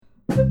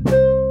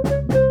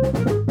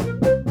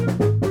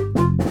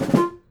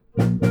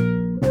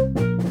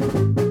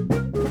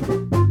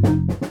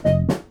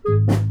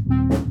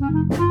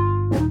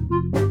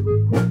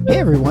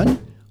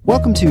everyone.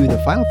 Welcome to The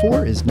Final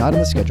Four is Not on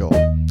the Schedule.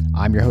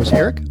 I'm your host,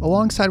 Eric,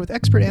 alongside with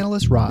expert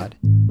analyst Rod.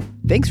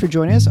 Thanks for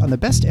joining us on the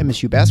best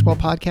MSU basketball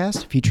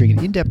podcast featuring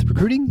an in-depth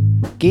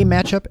recruiting, game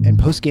matchup, and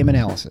post-game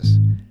analysis.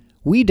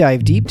 We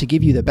dive deep to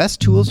give you the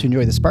best tools to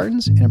enjoy the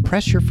Spartans and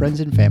impress your friends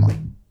and family.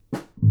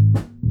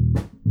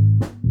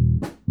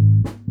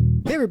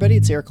 Hey everybody,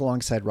 it's Eric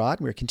alongside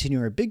Rod. We're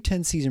continuing our Big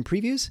Ten season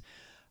previews.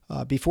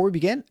 Before we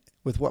begin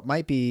with what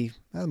might be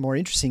more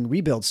interesting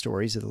rebuild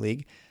stories of the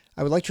league,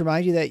 I would like to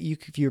remind you that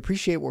if you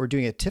appreciate what we're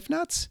doing at TIF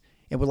Nuts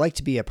and would like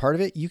to be a part of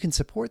it, you can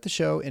support the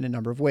show in a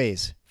number of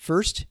ways.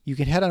 First, you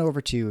can head on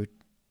over to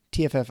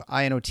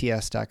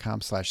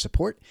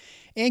tffinots.com/support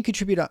and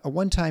contribute a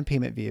one-time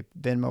payment via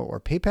Venmo or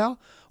PayPal,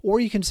 or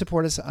you can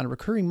support us on a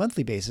recurring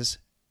monthly basis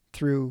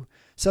through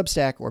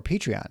Substack or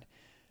Patreon.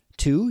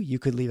 Two, you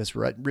could leave us a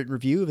written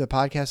review of the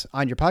podcast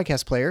on your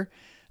podcast player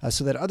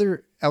so that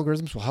other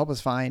algorithms will help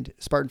us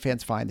Spartan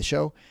fans find the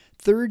show.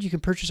 Third, you can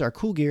purchase our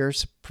cool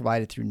gears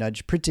provided through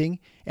Nudge Printing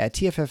at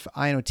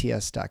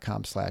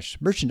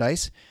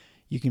tffinots.com/merchandise.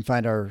 You can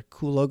find our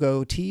cool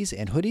logo tees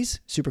and hoodies.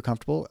 Super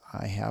comfortable.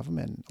 I have them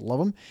and love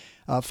them.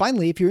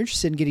 Finally, if you're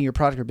interested in getting your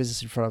product or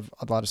business in front of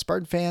a lot of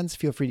Spartan fans,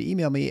 feel free to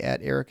email me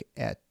at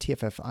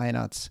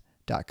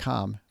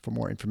eric@tffinots.com for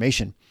more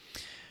information.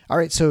 All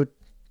right, so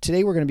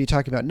today we're going to be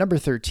talking about number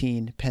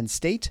 13, Penn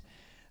State.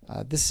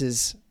 This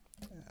is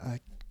a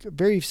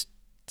very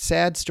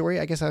sad story,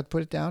 I guess I would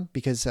put it down,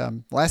 because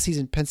last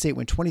season Penn State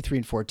went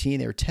 23-14.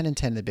 They were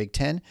 10-10 in the Big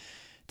Ten.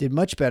 Did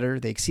much better.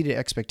 They exceeded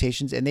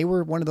expectations, and they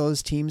were one of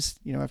those teams,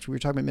 after we were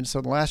talking about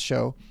Minnesota last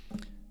show,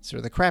 sort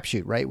of the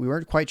crapshoot, right? We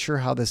weren't quite sure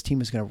how this team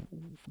was going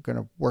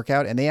to work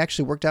out, and they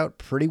actually worked out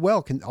pretty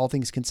well, all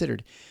things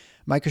considered.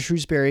 Micah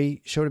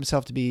Shrewsbury showed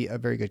himself to be a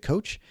very good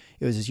coach.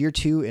 It was his year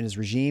 2 in his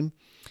regime.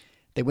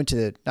 They went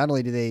to not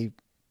only did they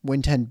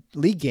win 10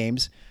 league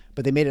games,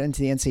 but they made it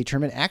into the NCAA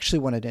tournament, actually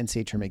won an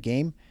NCAA tournament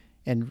game,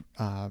 and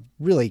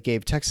really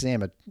gave Texas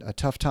A&M a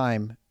tough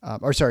time,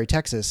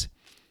 Texas,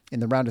 in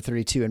the round of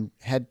 32, and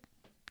had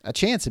a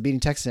chance of beating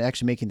Texas and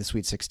actually making the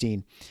Sweet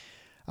 16.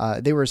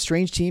 They were a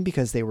strange team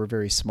because they were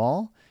very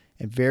small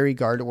and very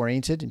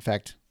guard-oriented. In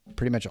fact,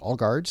 pretty much all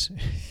guards.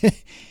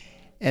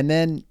 And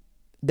then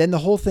the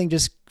whole thing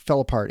just fell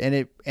apart.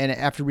 And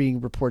after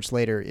reading reports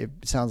later, it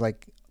sounds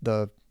like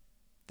the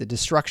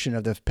destruction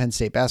of the Penn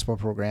State basketball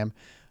program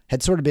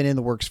had sort of been in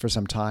the works for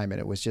some time, and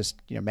it was just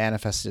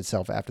manifested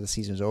itself after the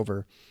season was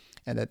over,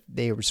 and that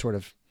they were sort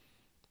of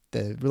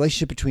the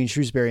relationship between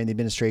Shrewsbury and the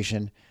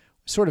administration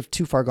sort of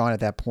too far gone at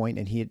that point,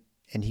 and he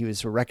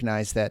was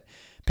recognized that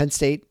Penn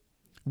State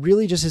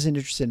really just isn't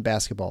interested in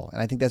basketball,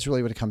 and I think that's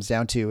really what it comes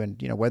down to, and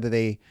whether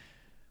they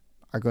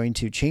are going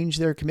to change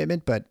their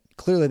commitment, but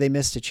clearly they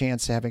missed a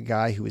chance to have a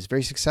guy who was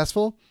very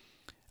successful,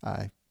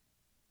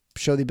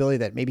 show the ability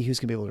that maybe he was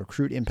going to be able to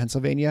recruit in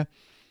Pennsylvania.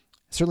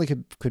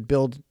 Certainly could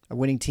build a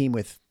winning team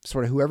with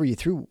sort of whoever you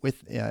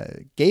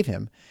gave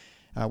him,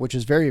 which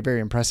was very,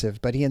 very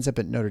impressive. But he ends up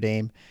at Notre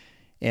Dame,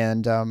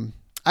 and I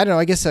don't know.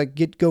 I guess hand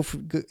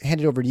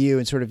it over to you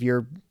and sort of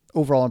your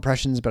overall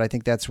impressions. But I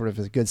think that's sort of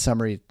a good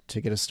summary to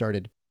get us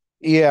started.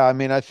 Yeah, I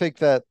mean, I think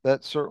that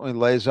certainly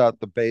lays out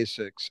the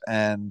basics.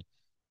 And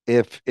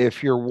if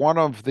you're one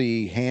of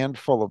the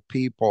handful of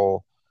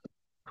people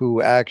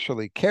who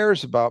actually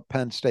cares about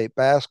Penn State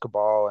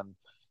basketball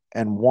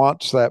and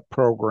wants that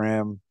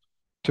program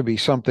to be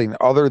something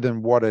other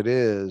than what it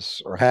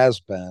is or has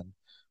been,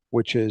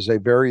 which is a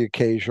very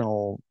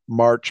occasional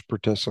March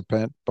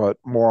participant, but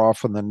more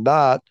often than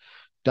not,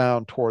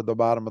 down toward the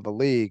bottom of the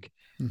league,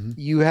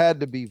 you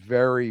had to be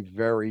very,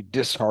 very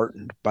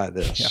disheartened by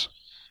this.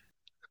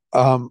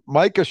 Yeah.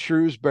 Micah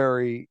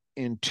Shrewsbury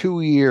in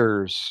 2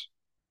 years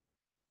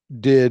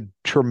did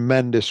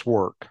tremendous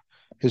work.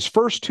 His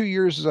first 2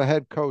 years as a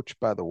head coach,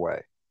 by the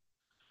way,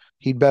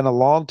 he'd been a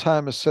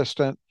longtime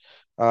assistant,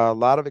 a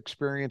lot of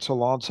experience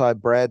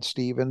alongside Brad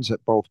Stevens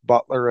at both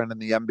Butler and in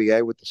the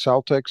NBA with the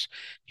Celtics.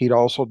 He'd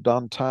also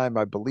done time,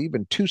 I believe,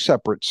 in 2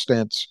 separate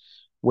stints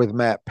with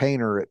Matt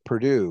Painter at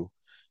Purdue.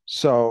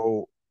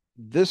 So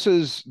this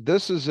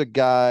is a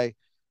guy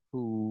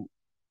who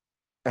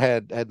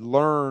had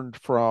learned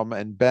from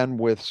and been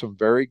with some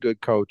very good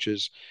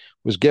coaches,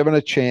 was given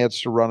a chance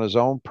to run his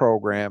own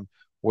program,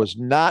 was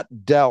not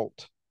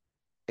dealt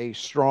a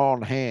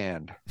strong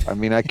hand. I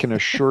mean, I can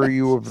assure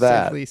you of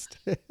that. At least.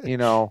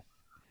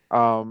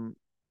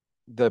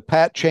 The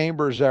Pat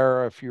Chambers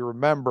era, if you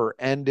remember,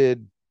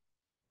 ended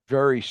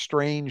very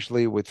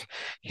strangely with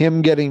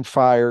him getting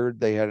fired.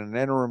 They had an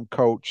interim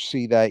coach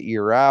see that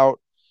year out,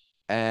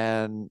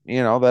 and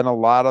then a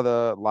lot of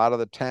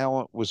the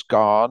talent was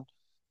gone.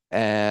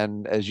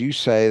 And as you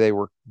say, they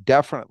were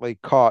definitely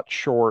caught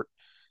short,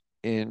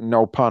 in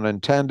no pun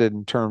intended,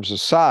 in terms of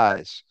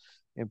size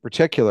in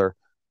particular.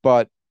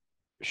 But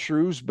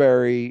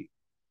Shrewsbury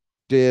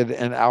did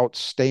an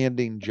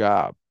outstanding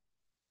job.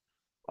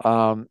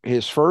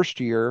 His first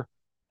year,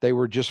 they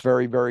were just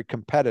very, very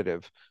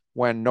competitive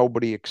when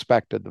nobody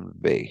expected them to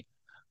be.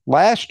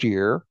 Last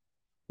year,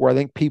 where I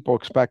think people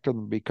expected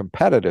them to be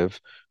competitive,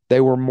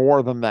 they were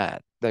more than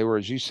that. They were,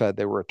 as you said,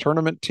 they were a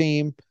tournament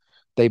team.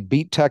 They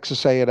beat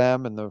Texas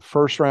A&M in the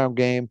first round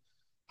game,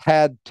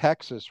 had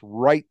Texas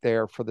right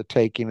there for the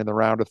taking in the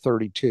round of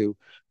 32,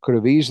 could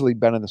have easily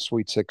been in the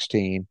Sweet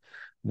 16.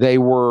 They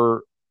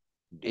were,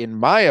 in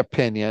my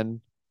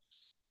opinion,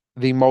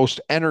 the most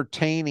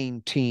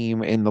entertaining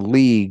team in the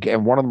league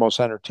and one of the most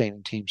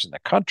entertaining teams in the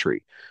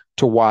country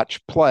to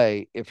watch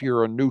play if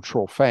you're a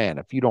neutral fan.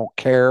 If you don't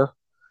care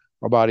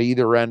about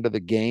either end of the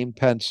game,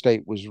 Penn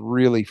State was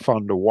really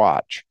fun to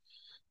watch.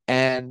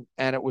 And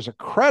it was a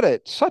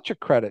credit, such a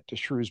credit to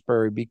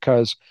Shrewsbury,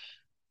 because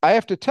I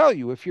have to tell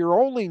you, if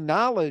your only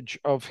knowledge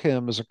of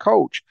him as a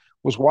coach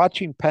was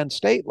watching Penn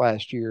State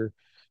last year,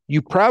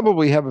 you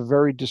probably have a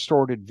very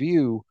distorted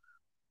view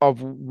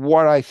of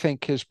what I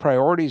think his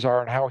priorities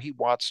are and how he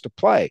wants to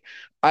play.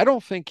 I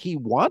don't think he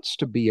wants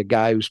to be a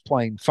guy who's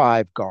playing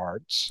five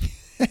guards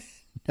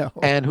No.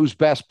 and whose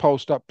best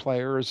post up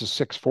player is a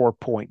 6'4"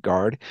 point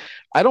guard.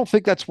 I don't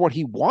think that's what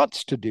he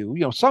wants to do.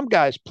 You know, some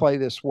guys play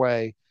this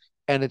way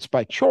and it's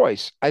by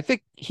choice. I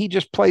think he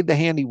just played the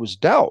hand he was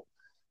dealt.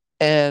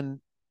 And,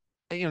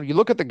 you know, you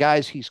look at the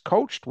guys he's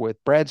coached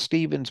with, Brad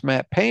Stevens,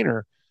 Matt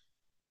Painter,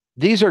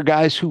 these are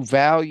guys who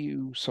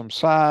value some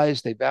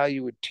size, they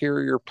value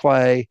interior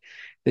play,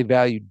 they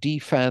value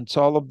defense,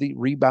 all of the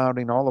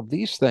rebounding, all of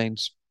these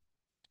things.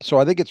 So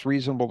I think it's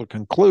reasonable to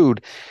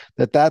conclude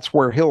that that's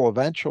where he'll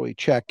eventually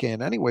check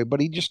in anyway,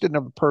 but he just didn't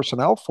have the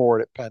personnel for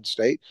it at Penn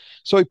State.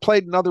 So he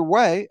played another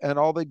way, and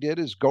all they did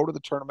is go to the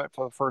tournament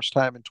for the first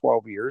time in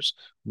 12 years,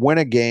 win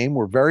a game,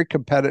 were very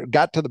competitive,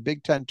 got to the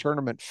Big Ten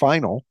tournament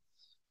final,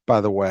 by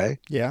the way.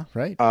 Yeah,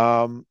 right.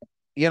 Um,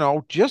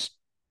 just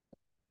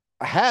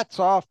hats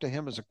off to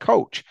him as a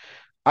coach.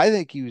 I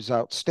think he was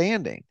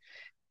outstanding.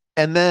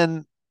 And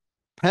then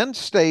Penn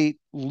State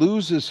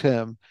loses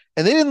him,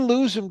 and they didn't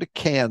lose him to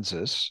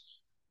Kansas.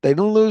 They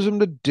didn't lose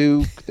him to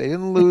Duke. They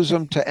didn't lose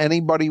him to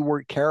anybody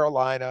where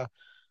Carolina,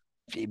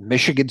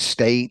 Michigan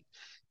State.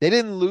 They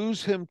didn't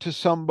lose him to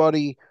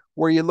somebody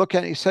where you look at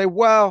it and you say,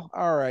 well,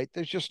 all right,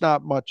 there's just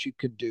not much you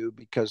can do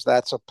because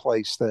that's a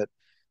place that,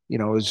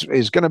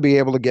 is going to be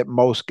able to get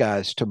most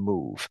guys to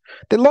move.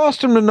 They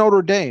lost him to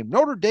Notre Dame.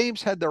 Notre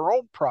Dame's had their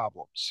own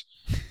problems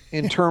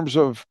in terms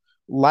of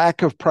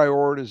lack of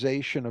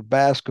prioritization of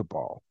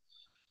basketball,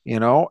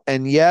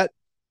 and yet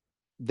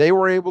they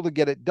were able to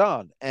get it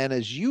done. And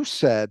as you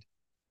said,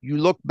 you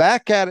look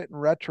back at it in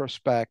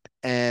retrospect,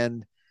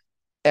 and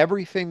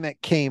everything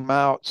that came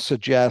out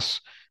suggests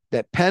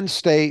that Penn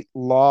State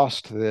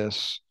lost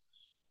this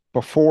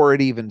before it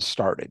even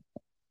started.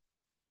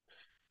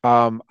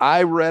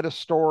 I read a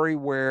story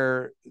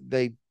where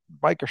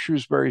Micah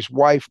Shrewsbury's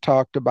wife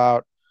talked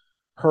about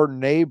her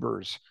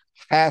neighbors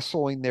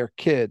hassling their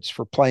kids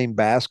for playing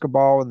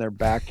basketball in their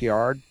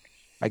backyard.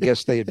 I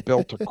guess they had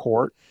built a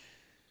court,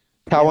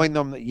 Yeah. telling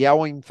them,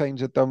 yelling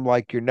things at them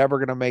like, you're never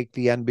going to make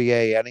the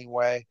NBA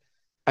anyway.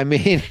 I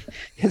mean,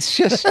 it's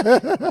just,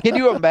 can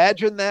you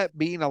imagine that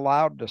being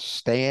allowed to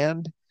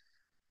stand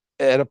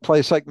at a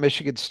place like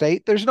Michigan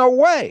State? There's no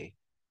way.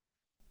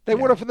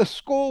 Yeah. The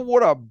school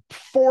would have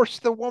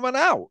forced the woman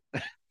out,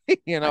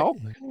 you I, know?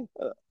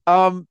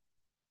 Um,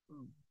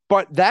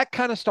 but that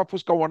kind of stuff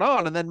was going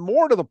on. And then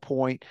more to the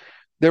point,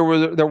 there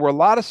were a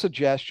lot of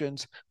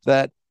suggestions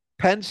that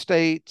Penn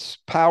State's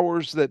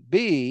powers that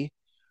be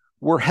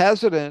were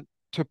hesitant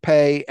to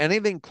pay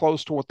anything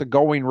close to what the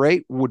going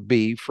rate would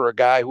be for a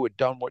guy who had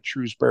done what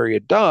Shrewsbury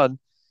had done,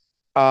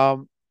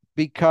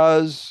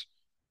 because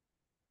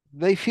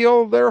they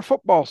feel they're a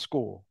football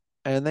school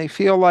and they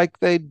feel like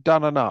they'd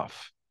done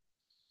enough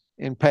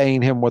in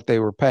paying him what they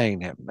were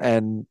paying him.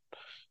 And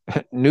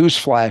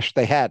newsflash,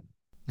 they hadn't.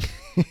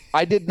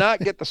 I did not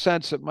get the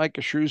sense that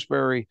Micah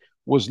Shrewsbury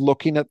was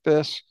looking at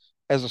this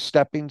as a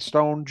stepping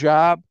stone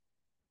job,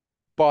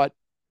 but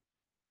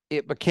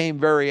it became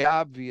very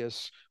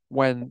obvious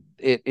when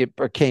it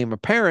became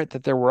apparent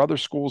that there were other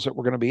schools that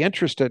were going to be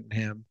interested in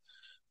him,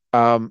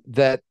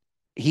 that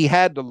he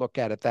had to look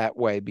at it that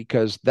way,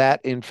 because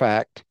that, in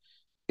fact,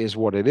 is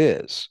what it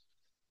is.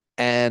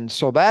 And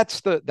so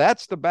that's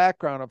the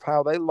background of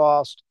how they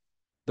lost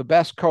the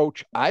best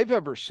coach I've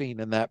ever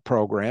seen in that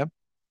program.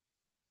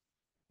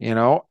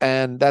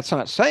 And that's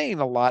not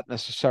saying a lot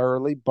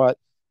necessarily, but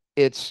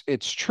it's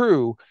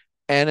true.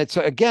 And it's,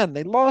 again,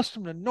 they lost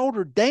him to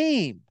Notre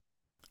Dame.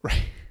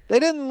 right. They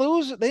didn't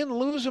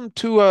lose him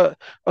to a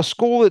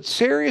school that's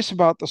serious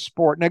about the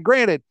sport. Now,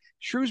 granted,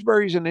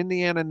 Shrewsbury's an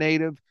Indiana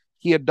native.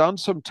 He had done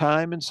some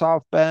time in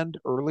South Bend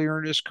earlier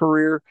in his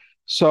career.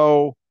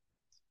 So,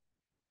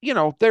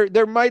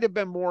 there might have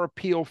been more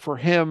appeal for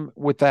him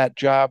with that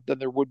job than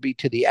there would be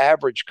to the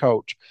average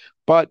coach.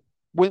 But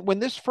when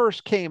this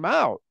first came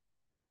out,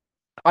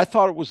 I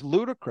thought it was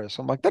ludicrous.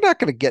 I'm like, they're not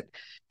going to get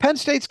Penn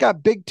State's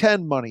got Big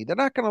Ten money. They're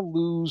not going to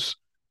lose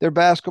their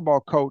basketball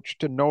coach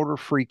to Notre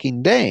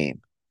freaking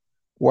Dame.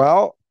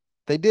 Well,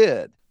 they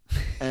did,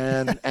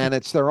 and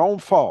it's their own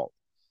fault.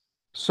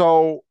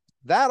 So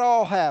that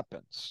all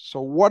happens.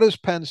 So what does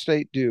Penn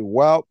State do?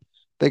 Well,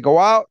 they go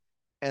out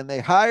and they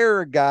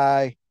hire a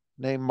guy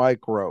named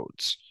Mike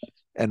Rhodes.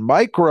 And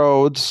Mike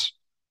Rhodes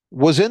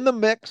was in the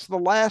mix the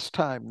last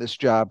time this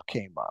job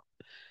came up.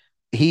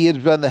 He has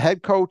been the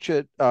head coach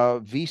at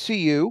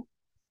VCU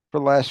for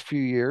the last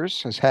few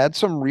years, has had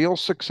some real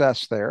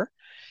success there.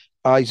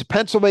 He's a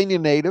Pennsylvania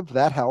native.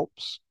 That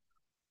helps.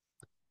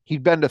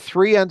 He'd been to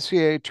three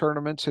NCAA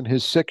tournaments in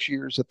his 6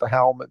 years at the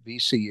helm at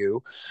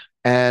VCU,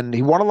 and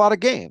he won a lot of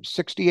games,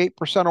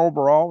 68%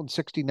 overall and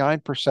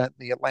 69% in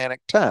the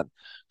Atlantic 10.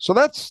 So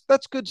that's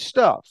good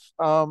stuff.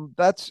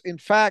 That's in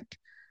fact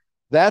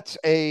that's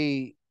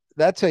a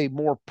that's a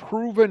more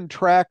proven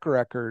track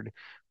record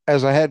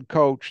as a head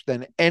coach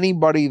than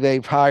anybody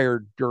they've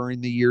hired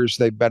during the years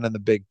they've been in the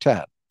Big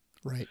Ten.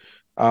 Right.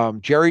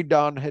 Jerry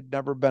Dunn had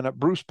never been at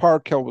Bruce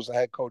Parkhill was the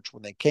head coach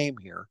when they came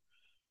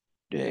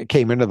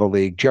into the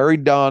league. Jerry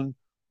Dunn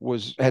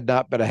had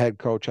not been a head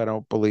coach, I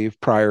don't believe,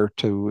 prior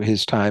to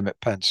his time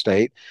at Penn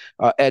State.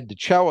 Ed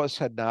DeChellis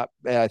had not,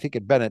 I think,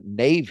 had been at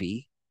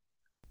Navy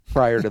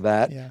prior to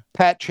that. Yeah.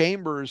 Pat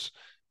Chambers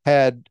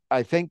had,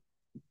 I think,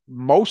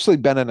 mostly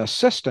been an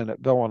assistant at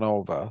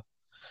Villanova.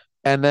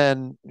 And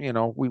then,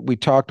 we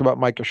talked about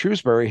Micah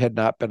Shrewsbury had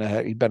not been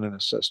he'd been an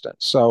assistant.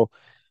 So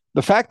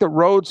the fact that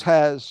Rhodes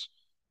has,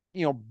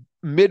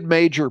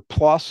 mid-major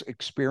plus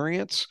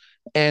experience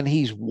and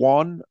he's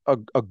won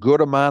a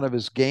good amount of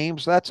his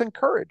games, that's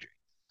encouraging.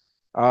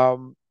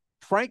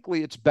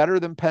 Frankly, it's better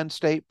than Penn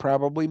State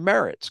probably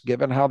merits,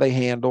 given how they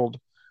handled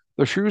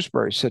the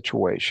Shrewsbury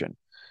situation.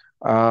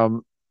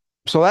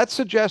 So that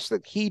suggests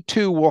that he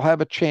too will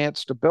have a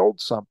chance to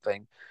build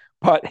something.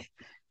 But,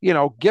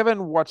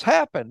 given what's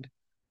happened,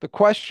 the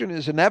question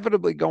is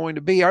inevitably going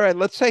to be, all right,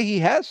 let's say he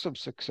has some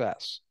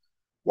success.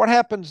 What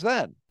happens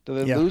then? Do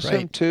they lose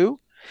him too?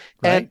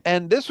 Right.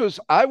 And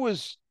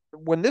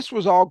when this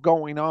was all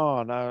going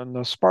on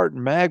the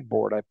Spartan Mag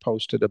board, I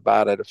posted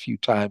about it a few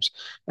times,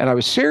 and I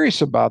was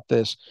serious about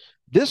this.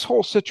 This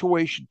whole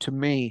situation to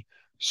me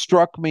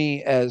struck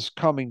me as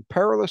coming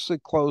perilously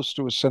close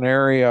to a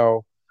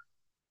scenario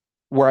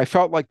where I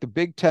felt like the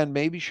Big Ten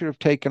maybe should have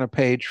taken a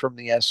page from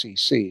the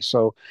SEC.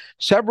 So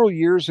several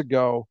years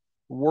ago,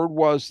 word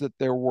was that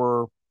there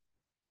were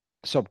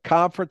some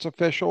conference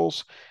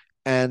officials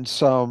and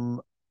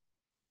some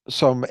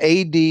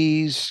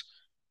ADs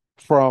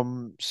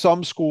from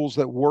some schools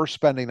that were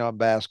spending on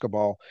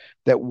basketball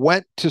that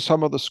went to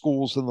some of the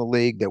schools in the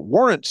league that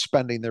weren't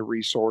spending their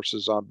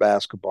resources on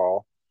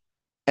basketball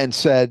and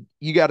said,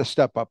 you got to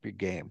step up your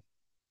game.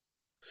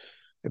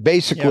 It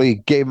basically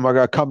gave them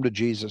a come to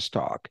Jesus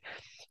talk.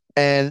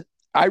 And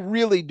I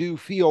really do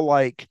feel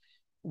like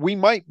we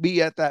might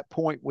be at that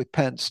point with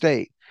Penn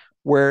State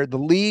where the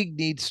league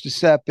needs to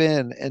step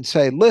in and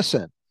say,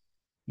 listen,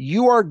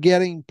 you are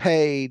getting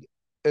paid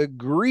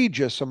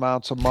egregious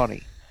amounts of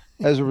money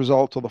as a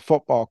result of the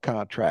football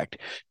contract.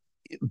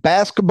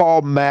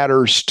 Basketball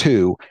matters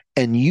too,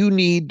 and you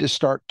need to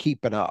start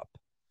keeping up.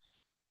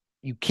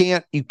 You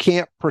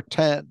can't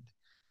pretend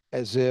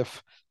as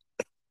if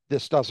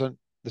this doesn't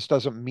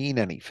mean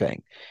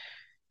anything.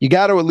 You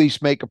got to at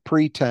least make a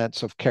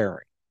pretense of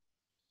caring.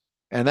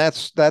 And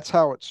that's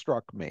how it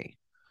struck me.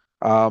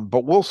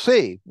 But we'll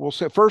see. We'll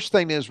see. First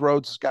thing is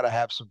Rhodes has got to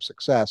have some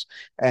success,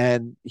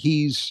 and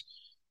he's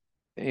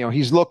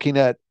looking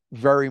at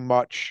very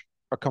much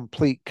a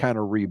complete kind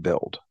of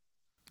rebuild.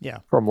 Yeah.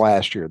 From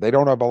last year, they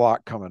don't have a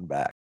lot coming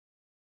back.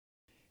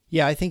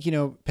 Yeah, I think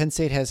Penn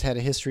State has had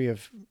a history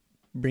of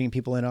bringing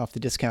people in off the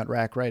discount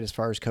rack, right, as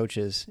far as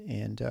coaches,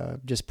 and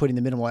just putting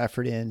the minimal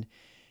effort in,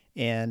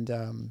 and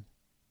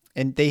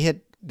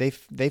they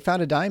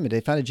found a diamond,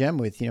 they found a gem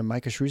with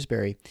Micah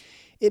Shrewsbury.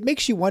 It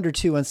makes you wonder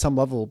too, on some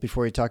level,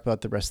 before you talk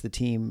about the rest of the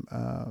team,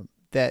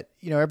 that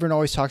everyone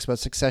always talks about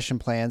succession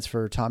plans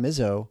for Tom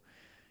Izzo,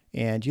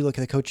 and you look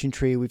at the coaching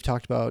tree. We've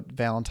talked about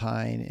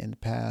Valentine in the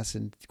past,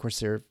 and of course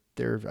there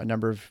are a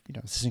number of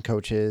assistant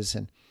coaches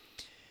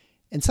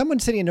and someone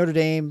sitting in Notre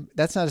Dame.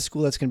 That's not a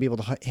school that's going to be able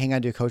to hang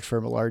on to a coach for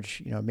a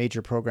large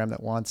major program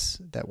that wants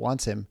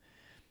him.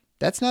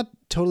 That's not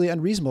totally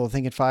unreasonable to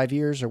think in 5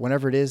 years or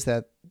whenever it is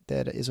that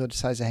Izzo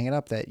decides to hang it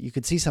up, that you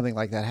could see something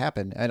like that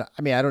happen. And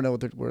I mean, I don't know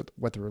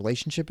what the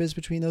relationship is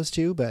between those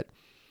two, but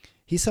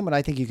he's someone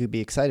I think you could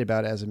be excited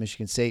about as a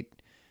Michigan State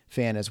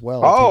fan as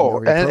well. Oh,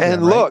 and right?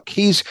 Look,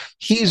 he's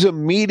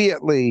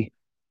immediately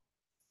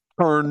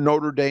turned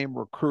Notre Dame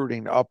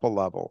recruiting up a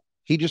level.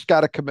 He just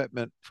got a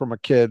commitment from a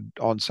kid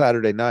on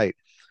Saturday night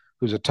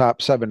who's a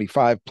top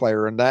 75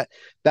 player. And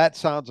that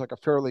sounds like a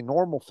fairly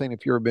normal thing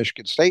if you're a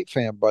Michigan State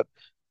fan. But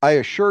I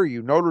assure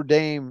you, Notre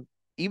Dame,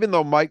 even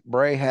though Mike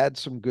Bray had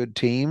some good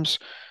teams,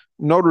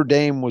 Notre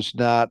Dame was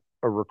not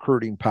a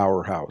recruiting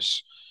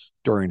powerhouse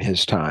during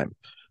his time.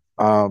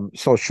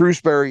 So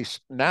Shrewsbury,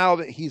 now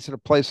that he's in a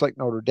place like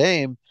Notre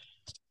Dame,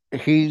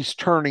 he's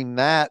turning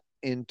that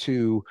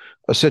into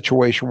a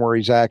situation where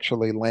he's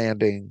actually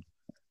landing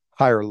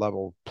higher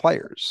level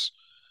players.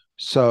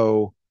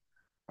 So,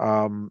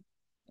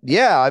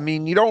 yeah, I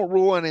mean, you don't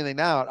rule anything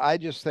out. I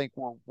just think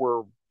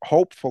we're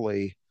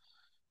hopefully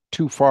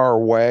too far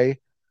away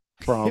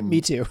from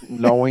Me too.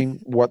 knowing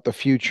what the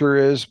future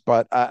is.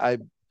 But I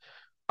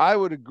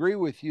would agree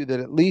with you that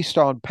at least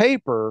on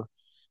paper,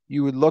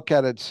 you would look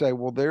at it and say,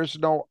 well, there's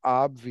no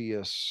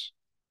obvious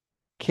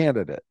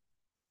candidate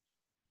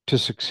to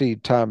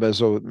succeed Tom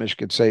Izzo at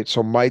Michigan State.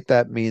 So might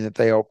that mean that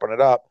they open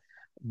it up?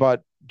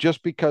 But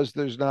just because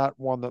there's not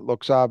one that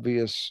looks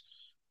obvious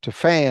to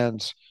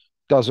fans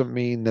doesn't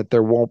mean that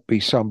there won't be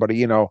somebody.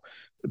 Yeah, right.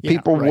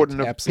 People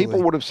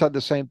Absolutely. would have said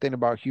the same thing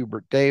about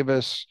Hubert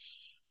Davis,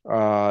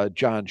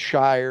 John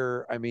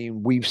Shire. I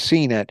mean, we've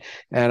seen it,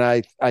 and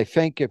I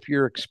think if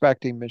you're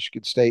expecting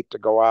Michigan State to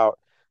go out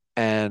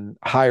and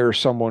hire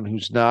someone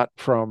who's not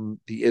from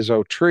the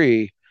Izzo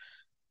tree,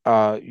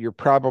 you're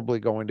probably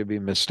going to be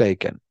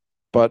mistaken.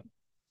 But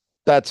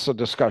that's a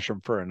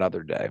discussion for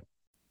another day.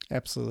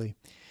 Absolutely.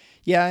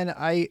 Yeah, and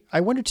I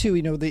wonder too.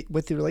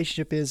 What the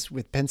relationship is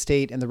with Penn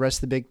State and the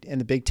rest of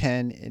the Big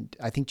Ten. And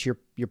I think your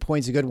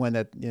point's a good one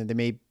that they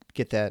may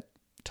get that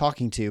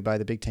talking to by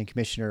the Big Ten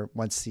commissioner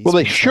Well,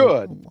 they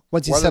should.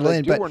 Once he's Whether settled they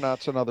in. do or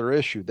not's another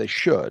issue. They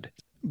should.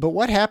 But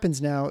what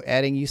happens now?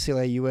 Adding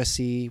UCLA,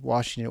 USC,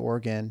 Washington,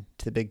 Oregon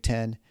to the Big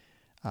Ten.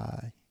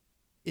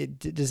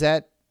 Does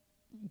that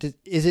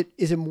is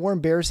it more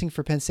embarrassing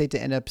for Penn State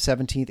to end up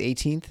 17th,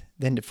 18th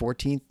than to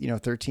 14th,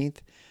 13th?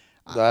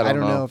 I I don't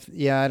don't know know. if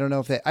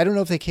I don't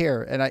know if they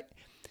care.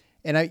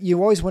 And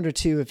you always wonder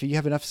too, if you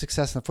have enough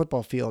success on the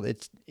football field,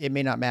 it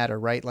may not matter,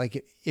 right?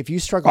 Like if you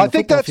struggle on I the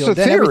think football that's the field,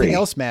 then everything theory.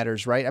 else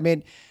matters, right? I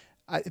mean,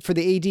 for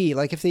the AD,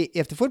 like if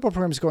the football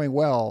program is going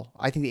well,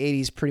 I think the AD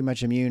is pretty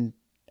much immune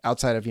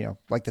outside of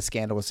like the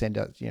scandal with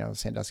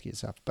Sandusky and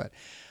stuff. But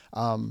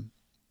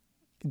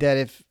that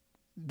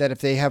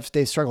if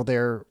they've struggled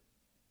there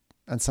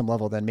on some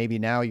level, then maybe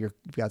now you've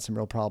got some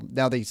real problem.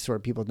 Now they sort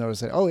of people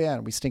notice that, oh yeah,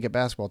 we stink at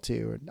basketball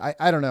too. And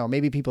I don't know.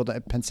 Maybe people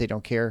at Penn State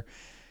don't care.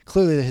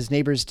 Clearly his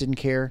neighbors didn't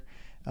care.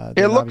 It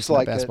They're looks obviously not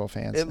like it. basketball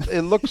fans.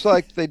 It looks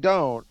like they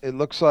don't. It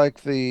looks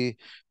like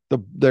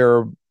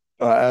their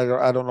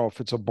I don't know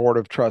if it's a board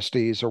of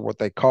trustees or what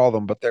they call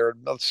them, but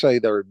let's say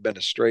their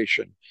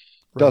administration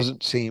Right.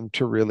 doesn't seem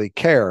to really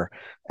care.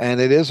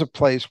 And it is a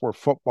place where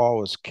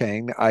football is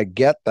king. I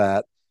get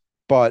that,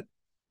 but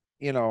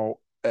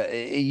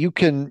you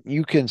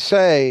can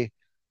say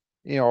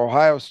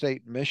Ohio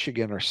State and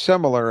Michigan are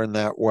similar in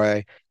that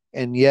way,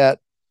 and yet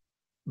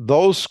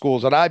those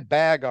schools, and I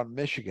bag on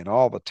Michigan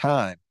all the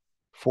time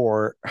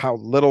for how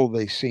little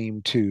they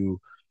seem to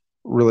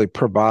really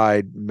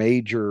provide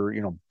major,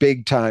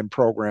 big time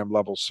program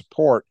level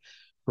support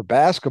for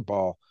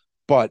basketball.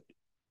 But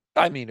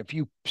I mean, if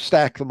you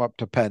stack them up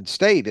to Penn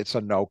State, it's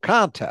a no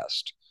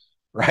contest,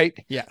 right?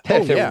 Yeah.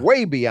 Oh They're yeah.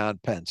 way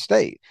beyond Penn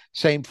State.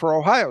 Same for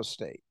Ohio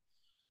State.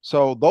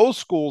 So those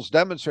schools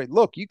demonstrate,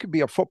 look, you could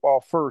be a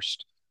football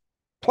first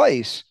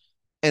place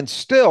and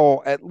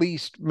still at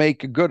least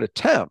make a good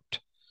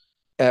attempt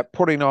at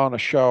putting on a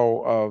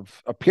show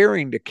of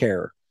appearing to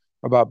care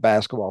about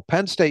basketball.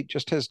 Penn State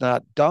just has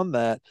not done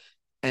that.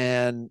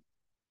 And,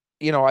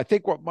 I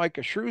think what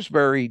Micah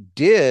Shrewsbury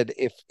did,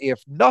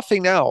 if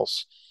nothing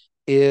else,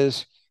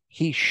 is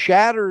he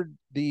shattered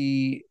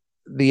the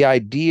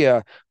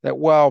idea that,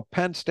 well,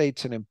 Penn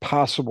State's an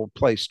impossible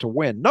place to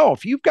win. No,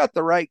 if you've got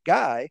the right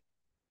guy,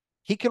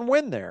 he can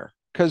win there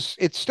because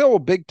it's still a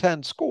Big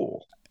Ten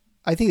school.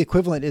 I think the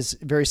equivalent is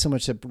very similar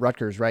to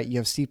Rutgers, right? You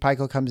have Steve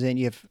Peichel comes in,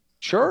 you have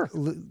Sure.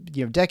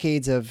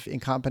 decades of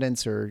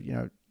incompetence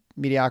or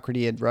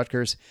mediocrity at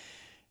Rutgers,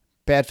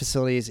 bad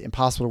facilities,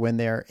 impossible to win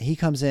there. He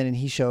comes in and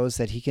he shows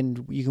that you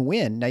can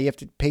win. Now you have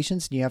to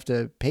patience and you have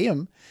to pay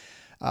him.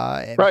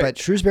 Right. But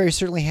Shrewsbury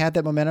certainly had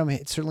that momentum.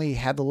 It certainly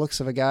had the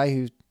looks of a guy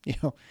who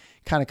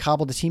kind of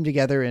cobbled the team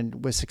together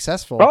and was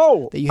successful.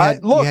 Oh,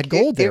 That look, you had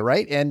gold there,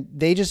 right? And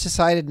they just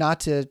decided not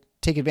to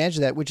take advantage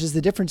of that, which is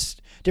the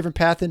different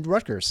path than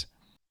Rutgers.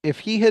 if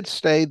he had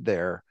stayed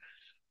there,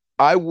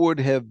 I would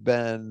have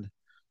been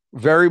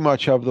very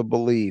much of the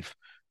belief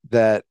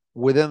that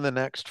within the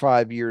next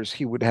 5 years,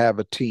 he would have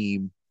a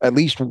team, at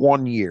least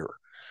 1 year,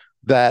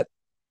 that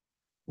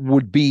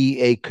would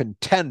be a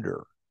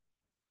contender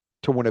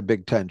to win a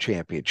Big Ten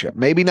championship.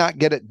 Maybe not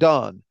get it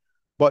done,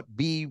 but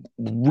be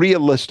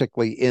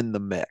realistically in the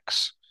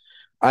mix.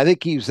 I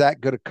think he's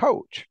that good a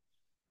coach.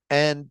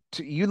 And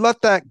you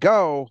let that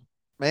go,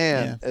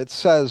 man, Yeah. it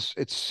says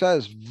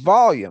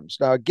volumes.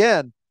 Now,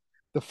 again,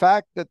 the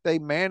fact that they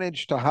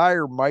managed to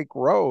hire Mike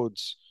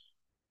Rhodes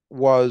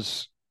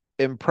was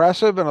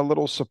impressive and a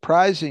little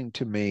surprising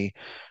to me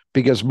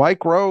because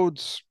Mike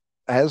Rhodes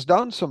has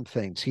done some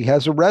things. He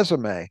has a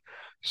resume.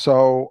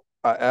 So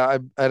I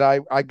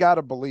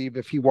gotta believe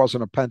if he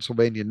wasn't a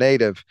Pennsylvania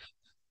native,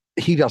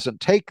 he doesn't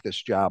take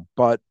this job.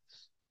 But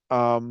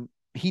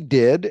he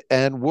did,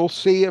 and we'll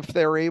see if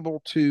they're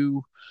able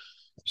to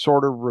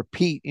sort of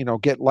repeat,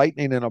 get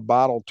lightning in a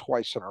bottle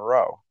twice in a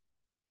row.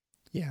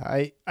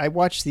 Yeah, I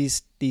watch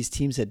these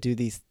teams that do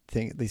these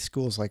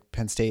schools like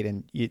Penn State,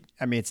 and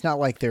I mean, it's not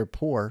like they're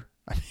poor.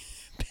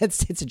 Penn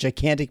State's a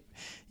gigantic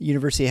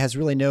university. It has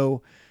really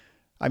no.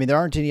 I mean, there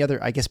aren't any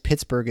other. I guess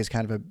Pittsburgh is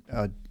kind of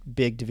a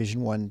big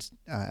Division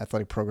I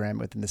athletic program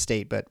within the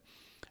state, but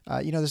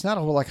there's not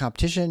a whole lot of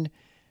competition.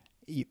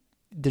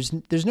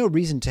 There's no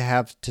reason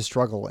to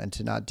struggle and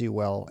to not do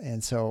well,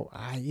 and so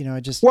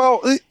I just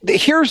Well,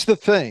 here's the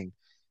thing.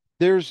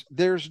 There's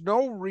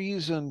no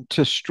reason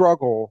to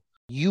struggle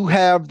you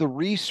have the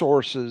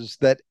resources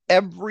that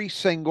every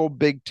single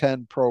Big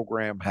Ten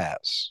program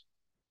has.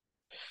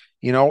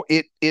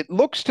 It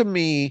looks to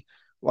me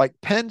like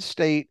Penn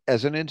State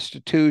as an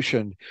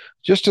institution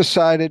just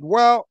decided,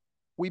 well,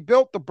 we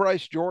built the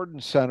Bryce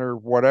Jordan Center,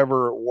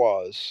 whatever it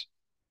was,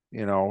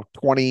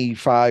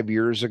 25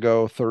 years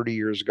ago, 30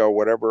 years ago,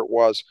 whatever it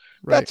was.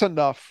 Right. That's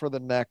enough for the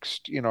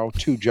next,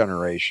 two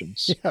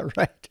generations. Yeah,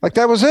 right. Like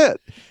that was it.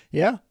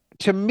 Yeah.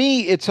 To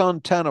me, it's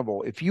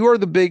untenable. If you are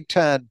the Big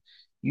Ten,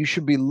 you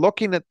should be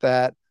looking at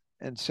that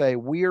and say,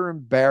 we are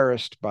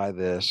embarrassed by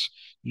this.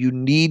 You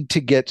need to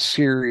get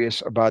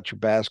serious about your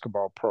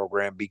basketball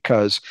program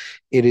because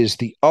it is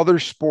the other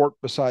sport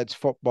besides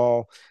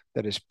football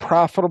that is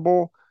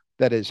profitable,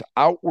 that is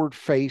outward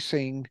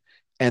facing,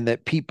 and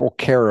that people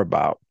care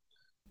about.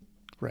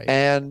 Right.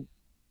 And,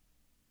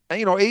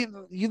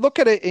 you look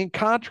at it in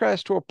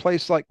contrast to a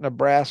place like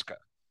Nebraska,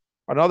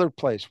 another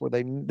place where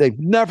they've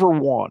never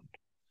won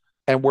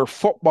and where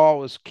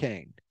football is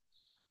king.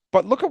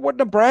 But look at what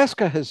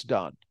Nebraska has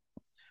done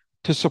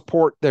to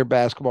support their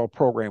basketball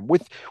program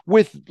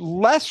with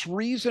less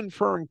reason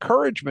for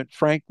encouragement,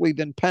 frankly,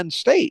 than Penn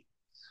State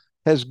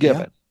has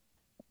given.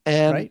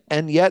 Yeah.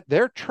 And yet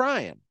they're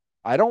trying.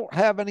 I don't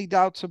have any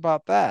doubts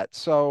about that.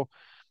 So,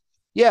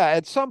 yeah,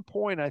 at some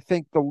point, I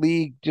think the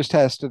league just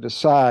has to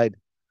decide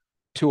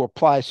to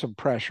apply some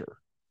pressure.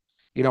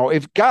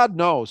 If God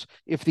knows,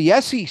 if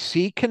the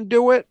SEC can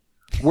do it,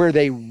 where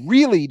they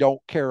really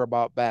don't care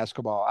about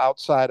basketball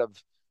outside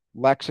of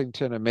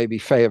Lexington and maybe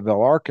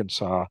Fayetteville,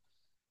 Arkansas,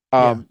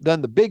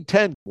 then the Big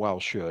Ten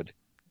should.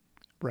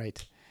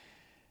 Right.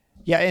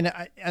 Yeah,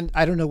 and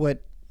I don't know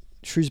what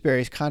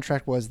Shrewsbury's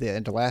contract was the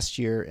end of last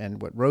year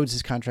and what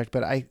Rhodes' contract,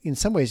 but in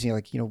some ways,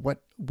 what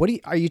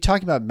are you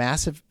talking about?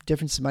 Massive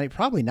difference in money?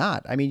 Probably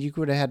not. I mean, you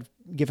could have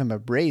give him a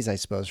raise, I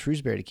suppose,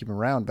 Shrewsbury, to keep him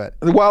around. But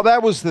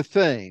that was the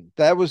thing.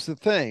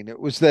 It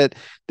was that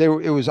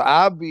it was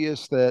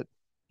obvious that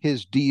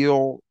his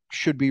deal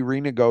should be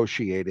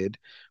renegotiated.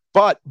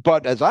 But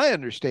as I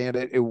understand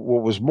it,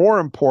 what was more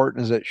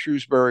important is that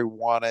Shrewsbury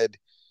wanted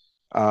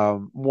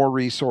more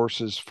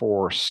resources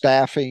for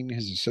staffing,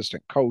 his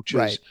assistant coaches,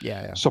 right.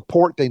 Yeah.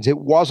 Support things. It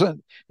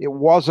wasn't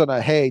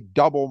a, hey,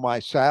 double my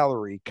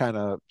salary kind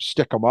of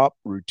stick them up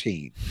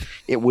routine.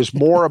 It was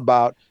more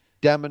about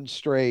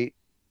demonstrate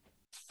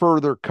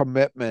further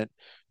commitment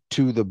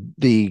to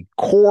the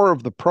core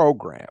of the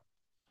program,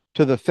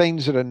 to the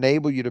things that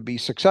enable you to be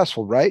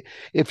successful, right?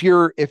 If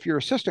your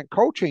assistant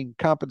coaching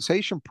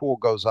compensation pool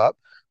goes up,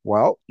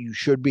 well, you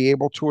should be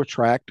able to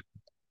attract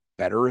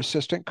better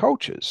assistant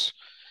coaches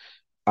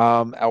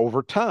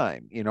over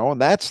time,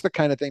 and that's the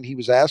kind of thing he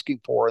was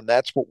asking for, and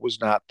that's what was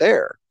not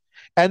there.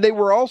 And they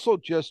were also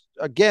just,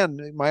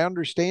 again, my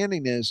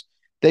understanding is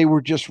they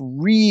were just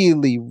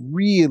really,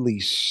 really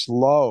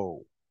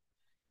slow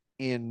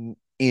in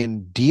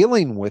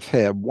dealing with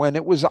him when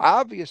it was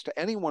obvious to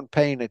anyone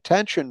paying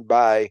attention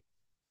by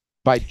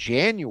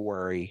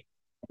January,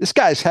 this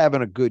guy's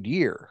having a good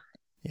year.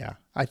 Yeah.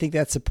 I think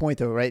that's the point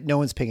though, right? No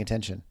one's paying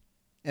attention.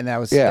 And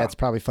that's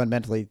probably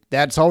fundamentally,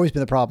 that's always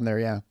been the problem there.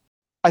 Yeah.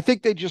 I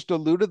think they just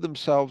deluded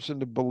themselves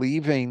into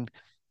believing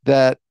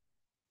that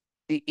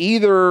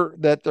either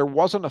that there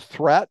wasn't a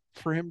threat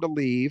for him to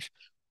leave,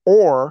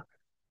 or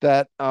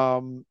that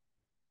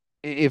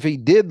if he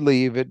did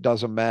leave, it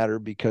doesn't matter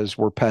because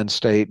we're Penn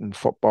State and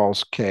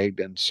football's kegged,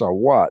 and so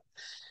what?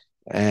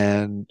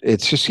 And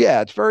it's just,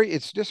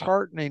 it's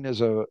disheartening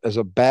as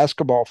a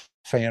basketball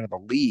fan of the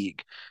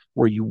league,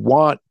 where you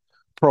want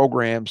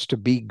programs to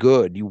be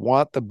good, you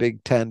want the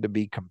Big Ten to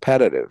be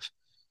competitive,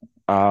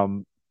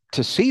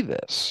 to see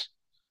this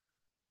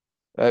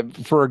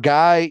for a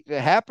guy.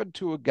 It happened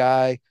to a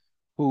guy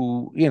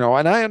who,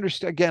 and I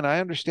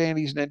understand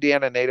he's an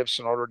Indiana native,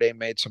 so Notre Dame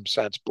made some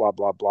sense, blah,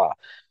 blah, blah.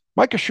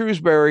 Micah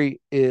Shrewsbury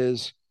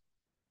is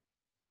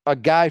a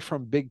guy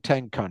from Big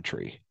Ten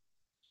country.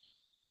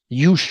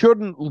 You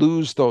shouldn't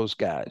lose those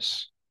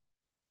guys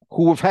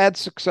who have had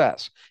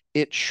success.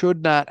 It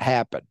should not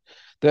happen.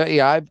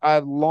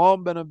 I've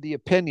long been of the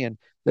opinion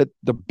that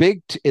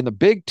in the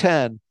Big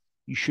Ten,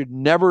 you should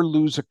never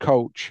lose a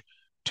coach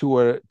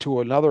to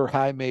another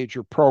high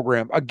major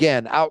program.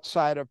 Again,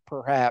 outside of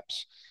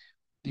perhaps,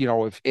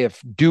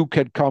 if Duke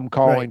had come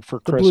calling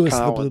for Chris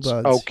Collins,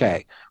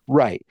 okay,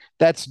 right,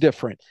 that's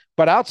different.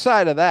 But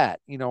outside of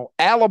that,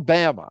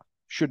 Alabama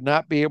should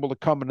not be able to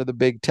come into the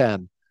Big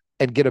Ten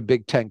and get a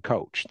Big Ten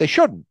coach. They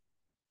shouldn't.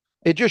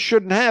 It just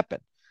shouldn't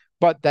happen.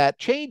 But that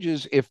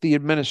changes if the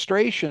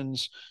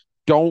administrations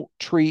don't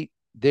treat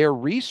their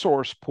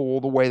resource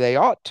pool the way they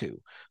ought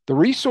to. The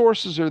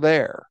resources are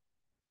there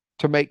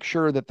to make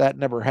sure that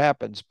never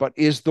happens. But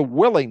is the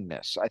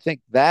willingness? I think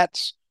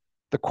that's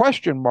the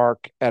question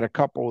mark at a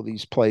couple of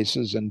these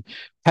places. And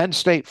Penn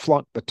State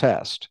flunked the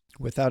test.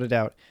 Without a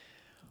doubt.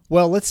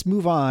 Well, let's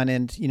move on.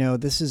 And,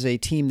 this is a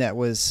team that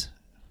was,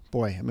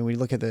 boy, I mean,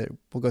 we'll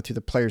go through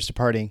the players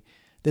departing.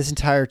 This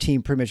entire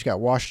team pretty much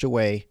got washed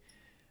away.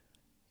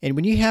 And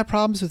when you have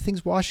problems with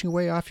things washing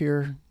away off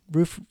your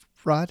roof,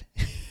 Rod,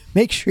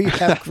 make sure you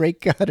have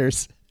great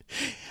gutters.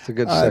 It's a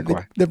good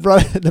segue.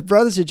 The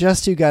brothers are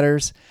Just Two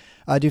Gutters.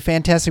 Do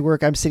fantastic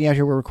work. I'm sitting out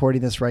here. We're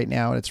recording this right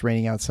now, and it's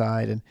raining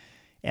outside,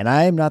 and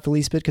I am not the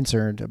least bit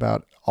concerned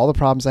about all the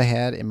problems I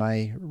had in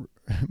my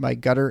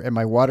gutter and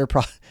my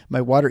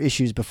water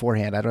issues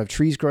beforehand. I don't have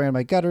trees growing on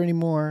my gutter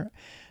anymore.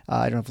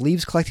 I don't have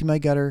leaves collecting my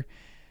gutter.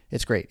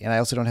 It's great, and I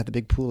also don't have the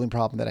big pooling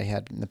problem that I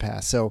had in the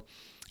past. So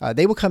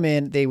they will come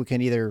in. They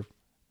can either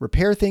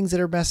repair things that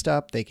are messed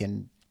up. They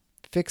can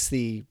fix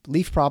the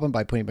leaf problem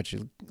by putting a bunch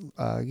of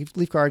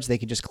leaf guards. They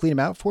can just clean them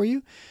out for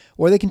you,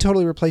 or they can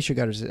totally replace your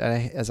gutters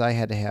as I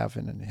had to have,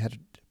 and had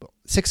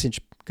 6-inch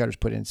gutters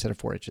put in instead of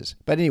 4 inches.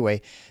 But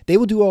anyway, they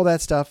will do all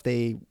that stuff.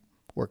 They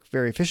work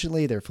very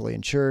efficiently. They're fully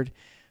insured,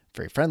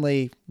 very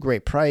friendly,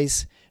 great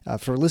price.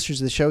 For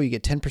listeners of the show, you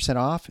get 10%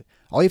 off.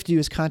 All you have to do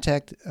is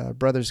contact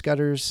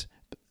brothersgutters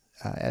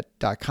at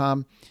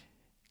 .com.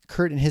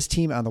 Kurt and his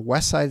team on the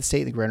west side of the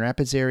state, in the Grand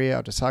Rapids area,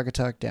 out to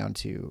Saugatuck, down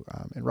to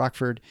in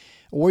Rockford.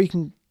 Or you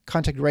can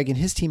contact Greg and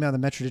his team out in the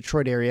Metro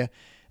Detroit area.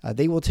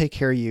 They will take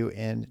care of you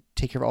and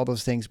take care of all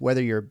those things,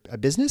 whether you're a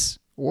business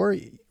or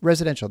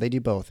residential. They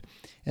do both.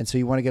 And so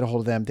you want to get a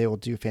hold of them. They will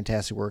do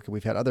fantastic work. And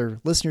we've had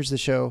other listeners of the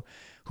show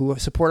who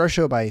support our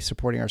show by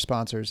supporting our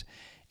sponsors.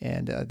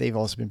 And they've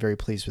also been very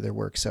pleased with their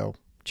work. So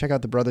check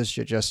out the Brothers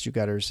Just Two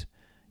Gutters.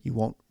 You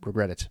won't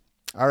regret it.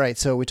 All right.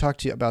 So we talked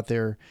to you about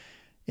their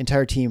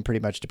entire team pretty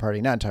much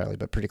departing. Not entirely,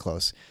 but pretty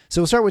close.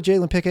 So we'll start with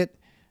Jalen Pickett,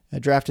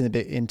 drafted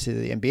into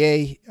the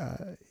NBA.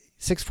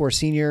 6'4"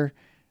 senior,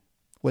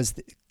 was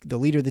the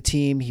leader of the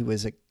team. He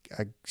was a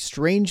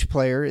strange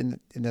player in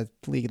the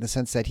league in the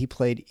sense that he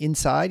played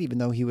inside, even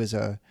though he was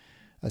a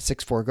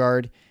 6'4"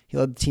 guard. He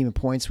led the team in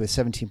points with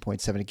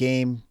 17.7 a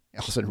game,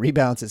 also in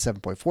rebounds at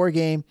 7.4 a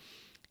game,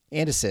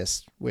 and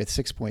assists with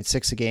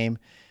 6.6 a game,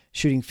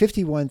 shooting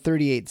 51,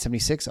 38,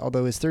 76,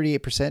 although his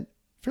 38%,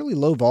 fairly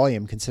low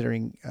volume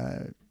considering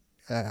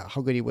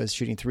how good he was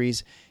shooting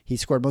threes. He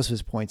scored most of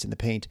his points in the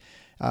paint,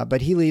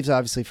 but he leaves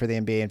obviously for the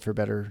NBA and for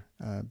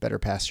better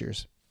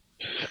pastures.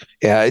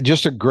 Yeah,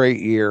 just a great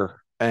year.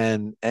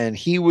 And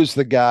he was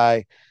the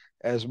guy,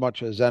 as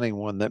much as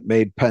anyone, that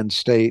made Penn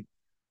State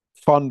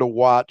fun to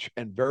watch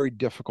and very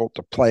difficult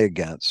to play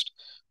against,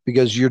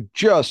 because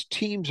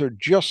teams are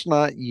just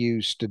not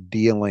used to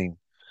dealing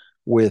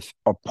with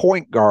a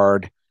point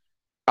guard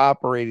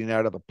operating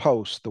out of the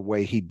post the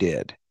way he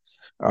did.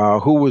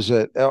 Who was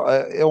it?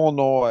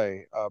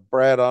 Illinois.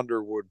 Brad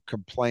Underwood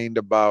complained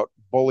about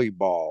bully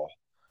ball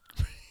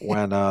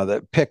when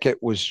that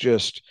Pickett was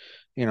just,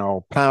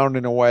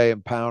 pounding away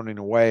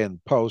in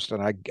post.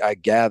 And I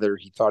gather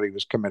he thought he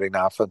was committing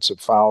offensive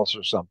fouls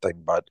or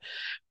something, but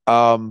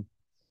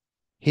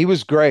he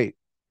was great.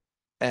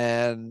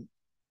 And,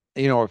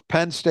 if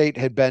Penn State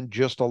had been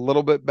just a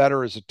little bit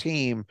better as a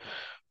team,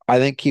 I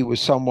think he was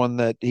someone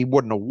that he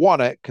wouldn't have won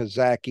it, because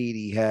Zach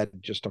Edey had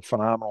just a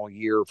phenomenal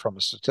year from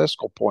a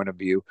statistical point of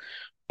view.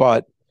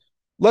 But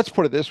let's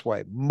put it this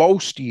way.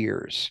 Most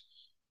years,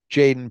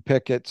 Jaden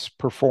Pickett's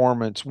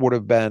performance would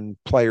have been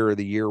player of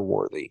the year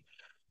worthy,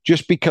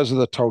 just because of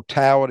the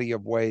totality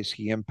of ways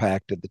he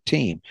impacted the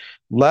team.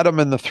 Led them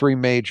in the 3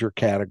 major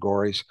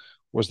categories,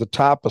 was the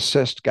top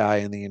assist guy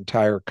in the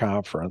entire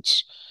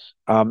conference,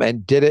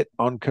 and did it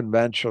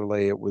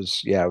unconventionally. It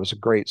was a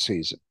great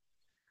season.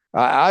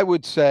 I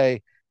would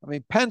say,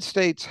 Penn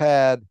State's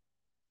had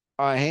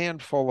a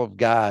handful of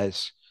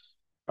guys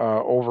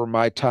over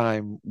my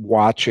time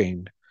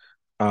watching.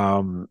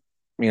 Taylor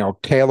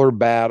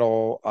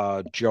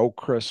Battle, Joe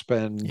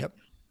Crispin, Yep.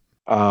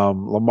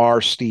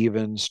 Lamar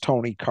Stevens,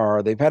 Tony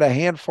Carr. They've had a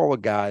handful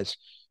of guys,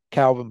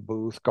 Calvin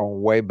Booth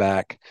going way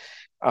back,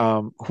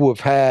 who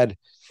have had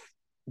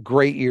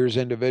great years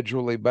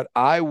individually. But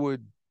I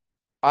would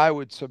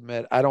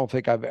submit, I don't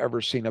think I've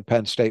ever seen a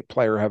Penn State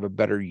player have a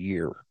better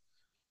year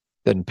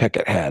than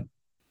Pickett had.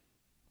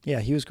 Yeah,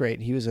 he was great.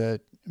 He was a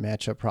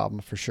matchup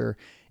problem for sure.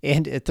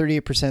 And at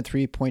 38%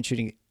 3-point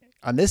shooting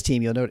on this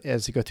team, you'll note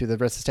as you go through the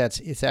rest of the stats,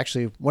 it's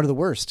actually one of the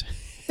worst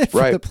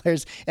for the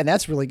players. And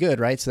that's really good,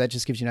 right? So that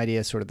just gives you an idea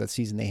of sort of the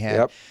season they had.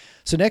 Yep.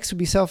 So next would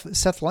be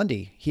Seth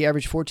Lundy. He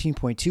averaged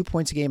 14.2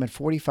 points a game at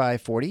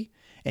 45-40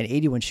 and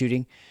 81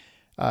 shooting.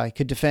 He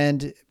could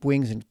defend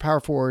wings and power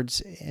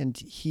forwards, and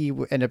he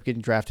ended up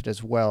getting drafted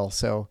as well.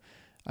 So,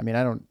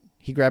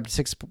 he grabbed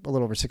a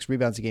little over 6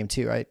 rebounds a game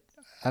too. I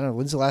don't know.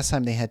 When's the last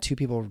time they had 2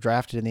 people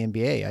drafted in the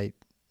NBA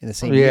in the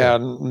same year? Yeah,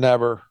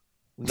 never.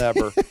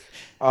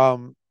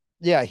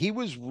 He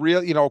was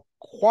real,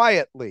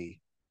 quietly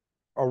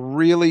a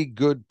really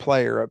good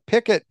player.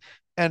 Pickett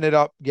ended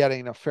up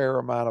getting a fair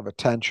amount of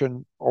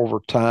attention over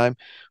time,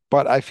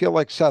 but I feel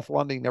like Seth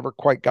Lundy never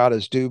quite got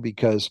his due,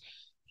 because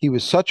he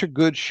was such a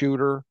good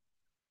shooter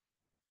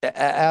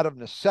out of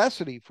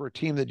necessity for a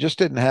team that just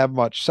didn't have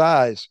much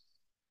size,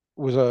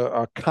 was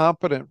a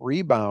competent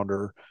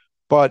rebounder,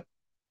 but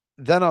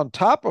then on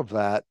top of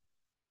that,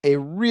 a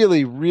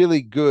really,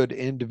 really good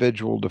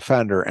individual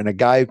defender, and a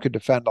guy who could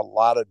defend a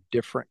lot of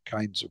different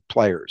kinds of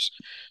players.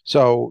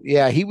 So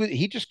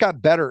he just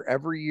got better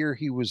every year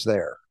he was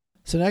there.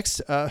 So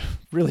next,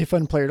 really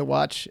fun player to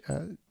watch,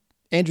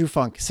 Andrew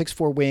Funk,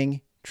 6'4"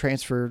 wing,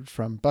 transferred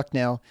from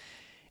Bucknell.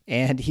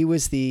 And he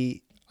was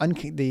the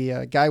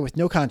guy with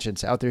no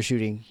conscience out there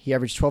shooting. He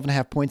averaged 12 and a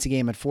half points a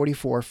game at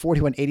 44,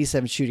 41,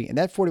 87 shooting. And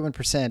that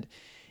 41%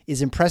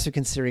 is impressive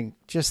considering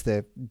just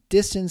the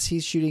distance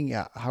he's shooting,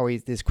 how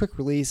his quick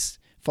release,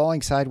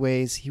 falling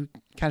sideways. He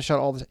kind of shot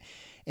all the.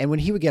 And when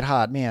he would get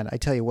hot, man, I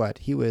tell you what,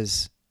 he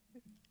was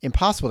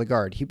impossible to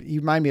guard. He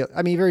reminded me,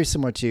 I mean, very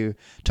similar to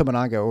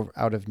Tominaga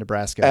out of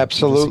Nebraska.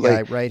 Absolutely.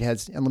 Guy, right,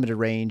 has unlimited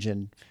range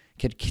and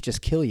could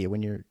just kill you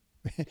when you're.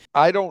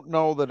 I don't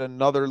know that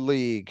another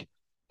league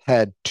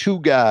had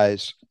two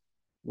guys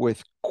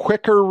with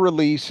quicker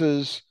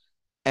releases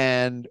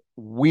and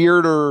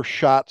weirder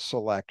shot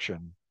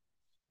selection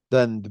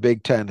than the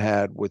Big Ten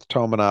had with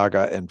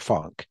Tominaga and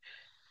Funk.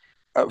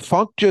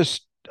 Funk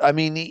just, I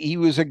mean, he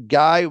was a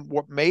guy,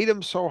 what made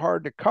him so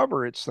hard to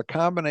cover, it's the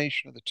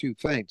combination of the two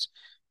things.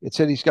 It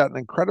said he's got an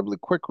incredibly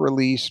quick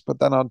release, but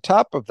then on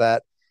top of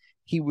that,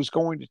 he was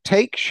going to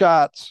take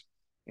shots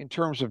in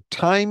terms of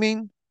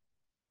timing,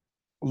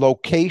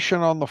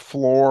 location on the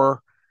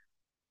floor,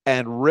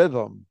 and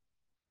rhythm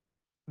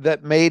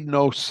that made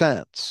no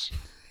sense.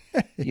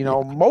 You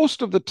know,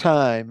 most of the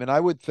time, and I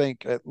would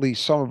think at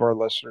least some of our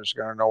listeners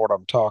are going to know what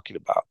I'm talking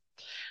about.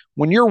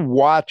 When you're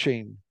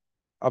watching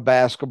a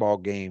basketball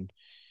game,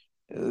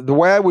 the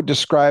way I would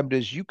describe it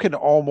is you can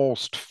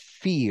almost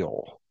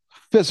feel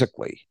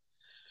physically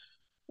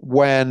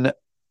when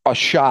a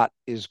shot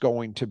is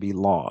going to be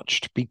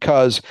launched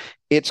because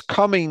it's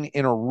coming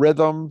in a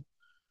rhythm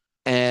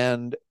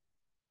and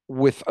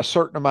with a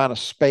certain amount of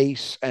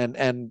space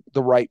and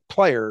the right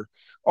player,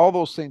 all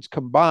those things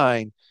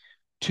combine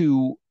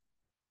to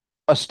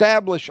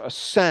establish a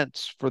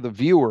sense for the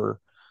viewer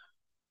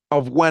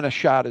of when a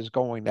shot is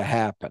going to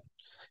happen.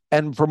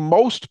 And for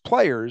most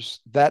players,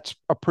 that's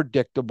a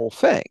predictable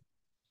thing.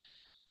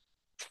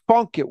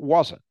 Funk, it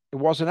wasn't. It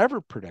wasn't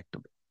ever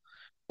predictable.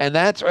 And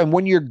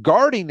when you're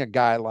guarding a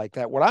guy like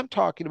that, what I'm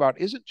talking about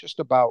isn't just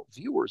about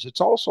viewers.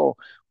 It's also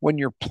when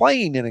you're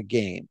playing in a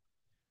game,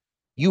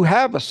 you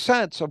have a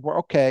sense of,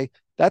 okay,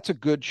 that's a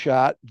good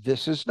shot.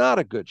 This is not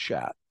a good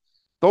shot.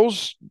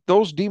 Those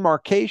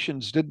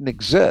demarcations didn't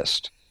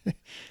exist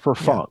for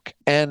Funk.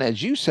 And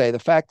as you say, the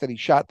fact that he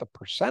shot the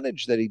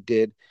percentage that he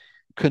did,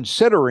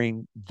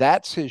 considering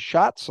that's his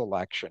shot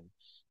selection,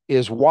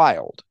 is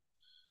wild.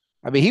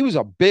 I mean, he was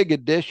a big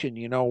addition.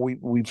 You know,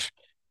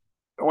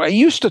 I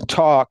used to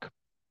talk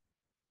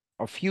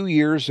a few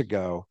years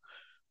ago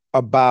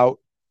about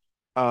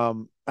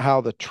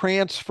how the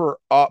transfer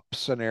up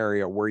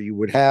scenario where you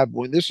would have,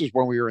 when this is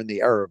when we were in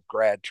the era of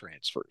grad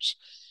transfers,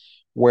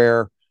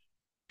 where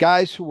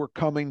guys who were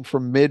coming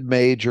from mid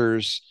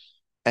majors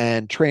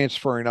and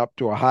transferring up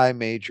to a high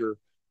major,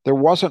 there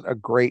wasn't a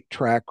great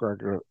track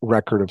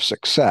record of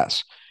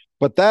success.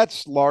 But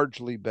that's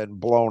largely been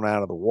blown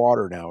out of the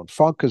water now. And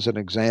Funk is an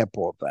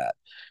example of that,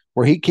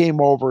 where he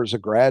came over as a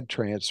grad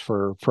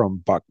transfer from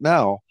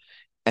Bucknell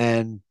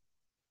and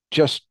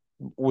just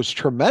was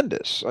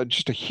tremendous.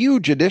 Just a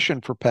huge addition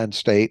for Penn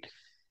State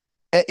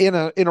in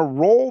a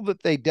role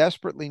that they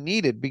desperately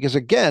needed. Because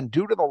again,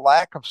 due to the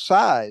lack of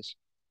size,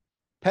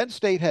 Penn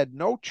State had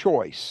no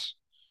choice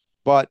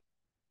but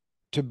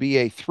to be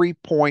a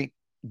 3-point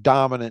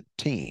dominant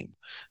team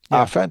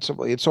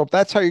offensively. And so if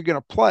that's how you're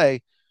going to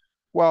play,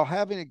 well,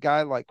 having a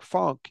guy like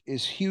Funk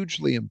is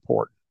hugely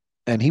important.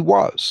 And he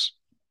was.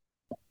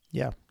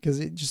 Yeah, because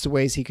just the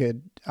ways he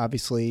could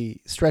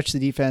obviously stretch the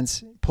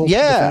defense, pull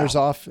defenders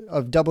off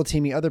of double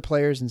teaming other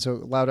players, and so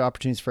allowed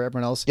opportunities for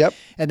everyone else. Yep.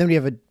 And then we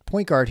have a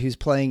point guard who's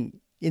playing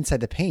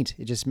inside the paint.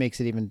 It just makes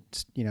it even,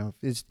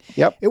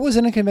 it was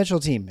an unconventional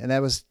team,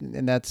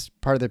 and that's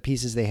part of the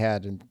pieces they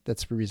had, and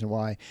that's the reason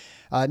why.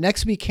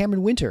 Next would be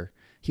Cameron Winter.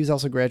 He was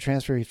also grad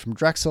transfer from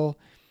Drexel.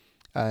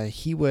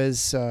 He would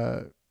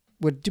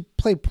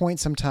play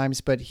point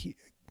sometimes, but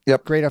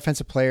great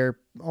offensive player,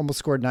 almost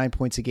scored 9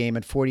 points a game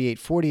at 48,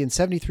 40, and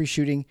 73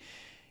 shooting,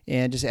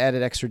 and just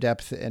added extra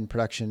depth and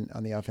production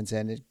on the offense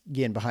end,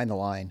 again, behind the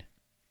line.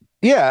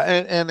 Yeah,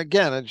 and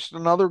again, it's just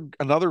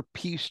another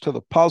piece to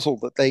the puzzle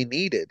that they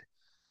needed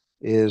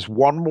is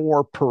one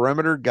more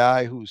perimeter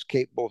guy who's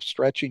capable of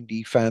stretching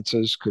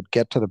defenses, could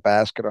get to the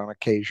basket on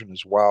occasion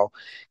as well,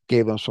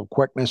 gave them some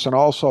quickness, and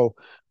also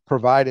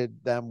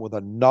provided them with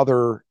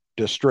another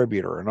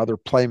distributor, another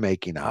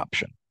playmaking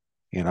option,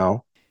 you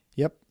know?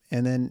 Yep.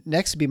 And then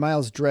next would be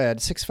Miles Dredd,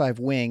 6'5"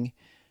 wing,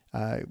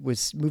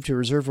 was moved to a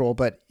reserve role,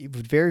 but he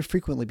would very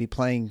frequently be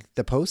playing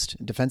the post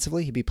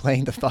defensively. He'd be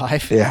playing the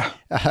 5.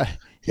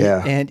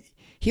 Yeah. And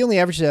he only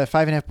averaged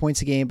 5.5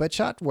 points a game, but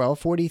shot well,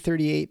 40,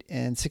 38,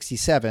 and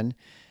 67.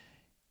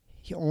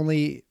 He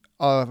only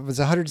was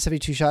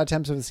 172 shot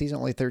attempts over the season.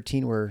 Only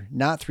 13 were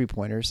not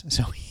 3-pointers.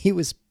 So he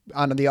was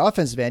on the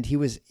offensive end. He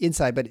was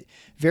inside, but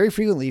very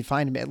frequently you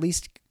find him at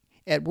least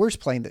at worst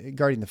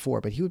guarding the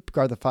 4, but he would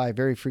guard the 5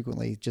 very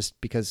frequently just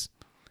because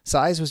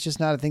size was just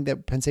not a thing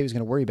that Penn State was going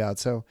to worry about.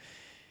 So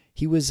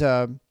he was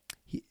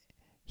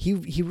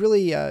he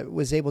really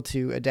was able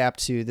to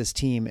adapt to this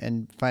team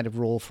and find a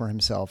role for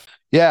himself.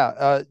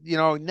 Yeah,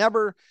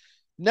 never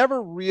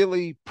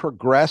really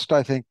progressed,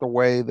 I think, the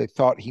way they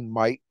thought he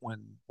might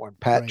when when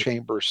Pat Right.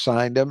 Chambers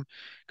signed him,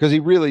 because he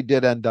really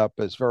did end up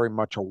as very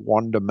much a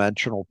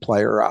one-dimensional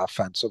player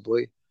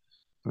offensively.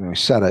 I mean, we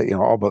said it,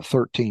 all but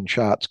 13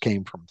 shots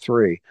came from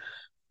three,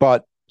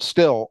 but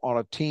still on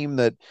a team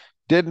that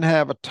didn't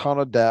have a ton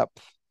of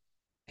depth,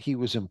 he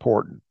was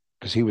important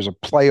because he was a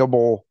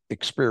playable,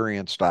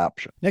 experienced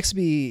option. Next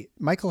would be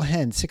Michael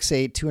Henn,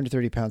 6'8",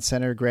 230-pound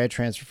center, grad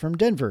transfer from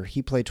Denver.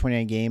 He played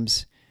 29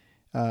 games,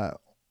 uh,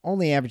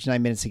 only averaged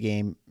 9 minutes a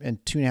game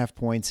and 2.5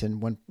 points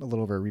and a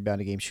little over a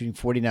rebound a game, shooting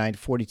 49,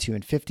 42,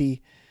 and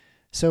 50.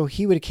 So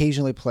he would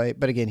occasionally play,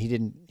 but again, he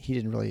didn't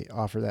really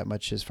offer that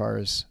much as far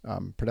as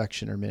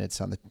production or minutes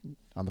on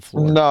the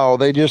floor. No,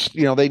 they just,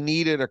 they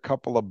needed a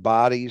couple of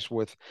bodies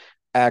with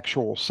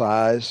actual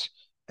size,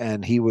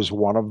 and he was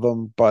one of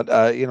them. But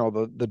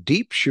the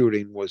deep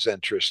shooting was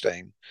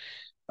interesting.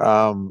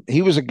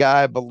 He was a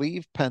guy, I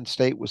believe Penn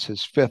State was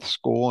his fifth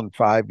school in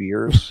 5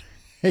 years.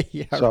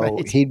 Yeah, So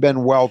right. he'd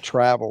been well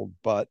traveled,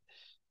 but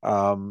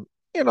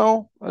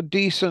a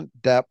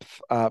decent depth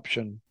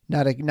option.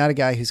 Not a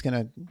guy who's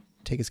going to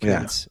take his Yeah.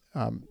 credits.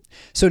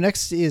 So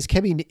next is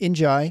Kevin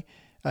Injai.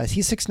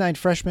 He's 6'9"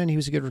 freshman. He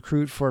was a good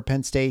recruit for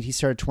Penn State. He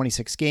started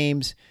 26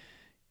 games,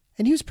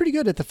 and he was pretty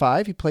good at the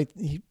five.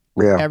 He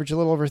Yeah. averaged a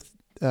little over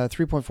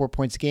 3.4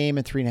 points a game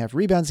and 3.5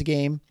 rebounds a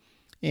game,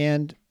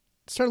 and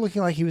started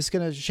looking like he was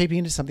going to shaping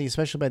into something,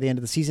 especially by the end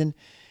of the season.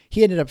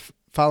 He ended up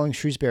following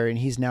Shrewsbury, and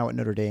he's now at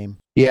Notre Dame.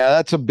 Yeah,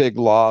 that's a big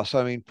loss.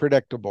 I mean,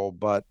 predictable,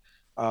 but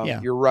Yeah.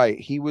 you're right.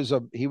 He was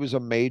a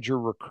major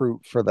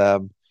recruit for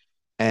them,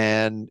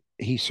 and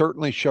he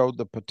certainly showed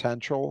the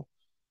potential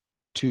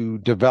to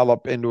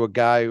develop into a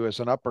guy who, as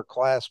an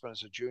upperclassman,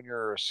 as a junior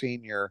or a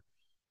senior,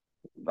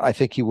 I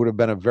think he would have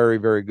been a very,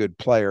 very good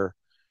player.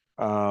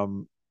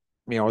 Um,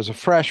 as a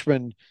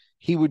freshman,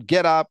 he would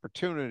get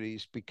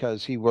opportunities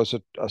because he was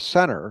a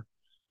center,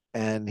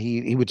 and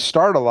he would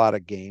start a lot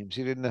of games.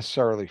 He didn't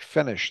necessarily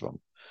finish them.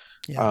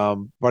 Yeah.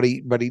 But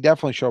he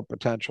definitely showed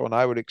potential, and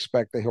I would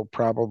expect that he'll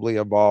probably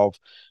evolve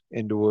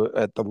into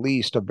at the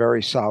least a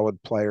very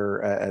solid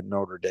player at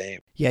Notre Dame.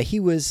 Yeah, he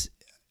was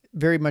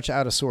very much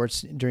out of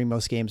sorts during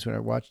most games when I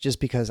watched, just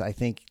because I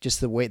think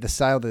just the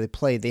style that they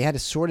played, they had to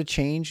sort of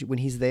change when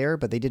he's there,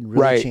 but they didn't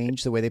really Right.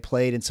 change the way they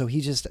played. And so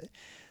he just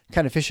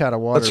kind of fish out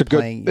of water That's a good.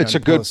 playing, It's in a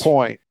the good post.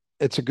 point.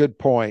 It's a good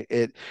point.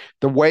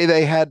 The way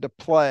they had to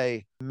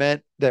play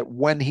meant that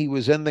when he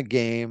was in the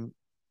game,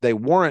 they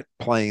weren't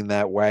playing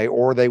that way,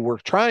 or they were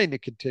trying to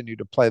continue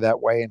to play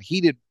that way, and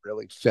he didn't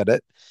really fit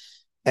it.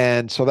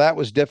 And so that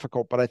was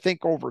difficult. But I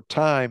think over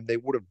time they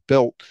would have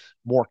built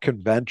more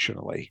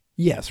conventionally,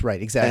 Yes, right,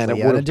 and exactly. it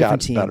Yeah, would on a have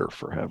different gotten team. better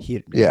for him. Yeah,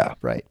 Yeah.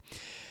 right.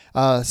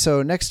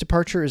 So next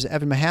departure is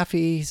Evan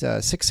Mahaffey. He's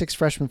a 6'6"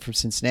 freshman from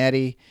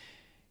Cincinnati.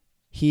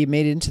 He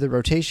made it into the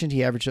rotation.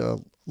 He averaged a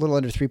little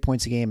under 3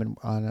 points a game and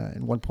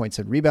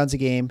 1.7 rebounds a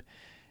game.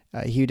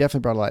 He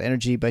definitely brought a lot of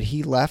energy, but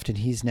he left, and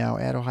he's now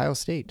at Ohio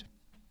State.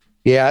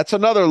 Yeah, it's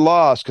another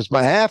loss because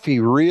Mahaffey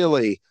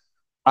really,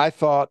 I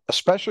thought,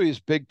 especially as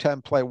Big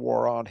Ten play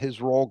wore on,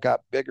 his role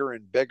got bigger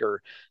and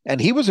bigger.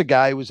 And he was a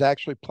guy who was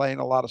actually playing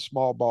a lot of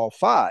small ball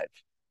five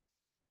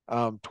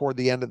toward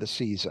the end of the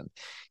season.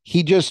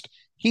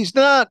 He's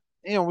not,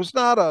 was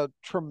not a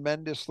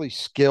tremendously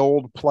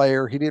skilled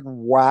player. He didn't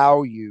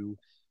wow you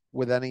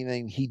with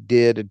anything he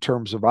did in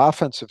terms of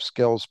offensive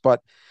skills,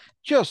 but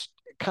just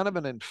kind of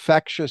an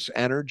infectious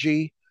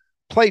energy.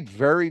 Played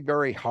very,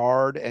 very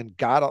hard and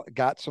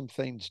got some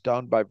things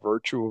done by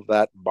virtue of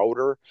that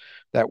motor,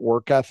 that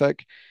work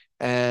ethic.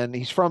 And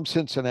he's from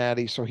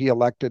Cincinnati, so he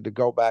elected to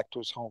go back to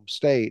his home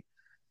state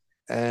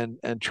and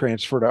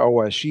transfer to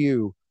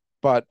OSU.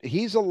 But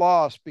he's a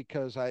loss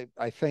because I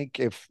think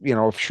if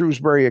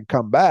Shrewsbury had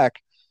come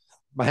back,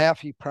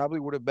 Mahaffey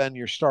probably would have been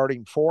your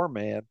starting four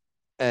man,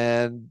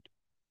 and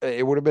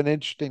it would have been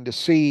interesting to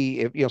see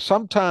if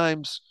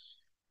sometimes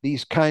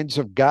these kinds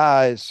of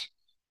guys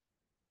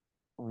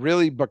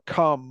really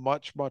become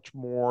much, much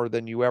more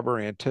than you ever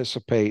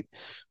anticipate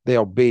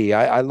they'll be.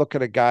 I look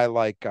at a guy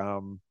like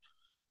in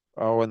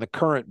the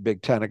current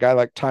Big Ten, a guy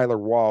like Tyler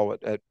Wall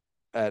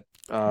at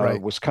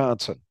Right.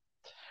 Wisconsin,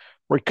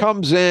 where he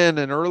comes in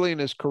and early in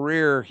his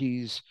career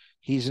he's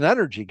an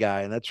energy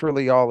guy, and that's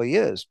really all he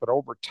is. But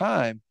over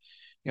time,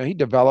 he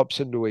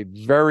develops into a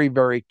very,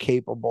 very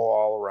capable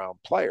all around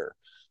player.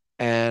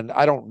 And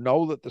I don't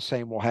know that the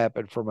same will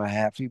happen for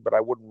Mahaffey, but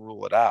I wouldn't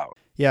rule it out.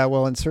 Yeah,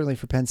 well, and certainly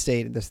for Penn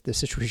State, the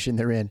situation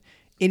they're in,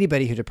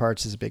 anybody who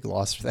departs is a big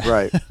loss for them.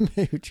 Right.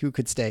 Who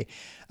could stay.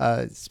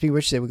 Speaking of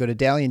which, we go to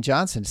Dalian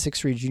Johnson,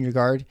 6'3" junior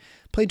guard,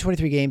 played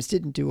 23 games,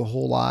 didn't do a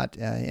whole lot,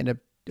 ended up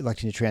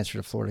electing to transfer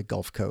to Florida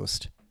Gulf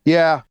Coast.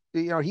 Yeah,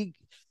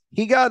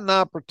 he got an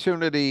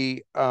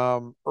opportunity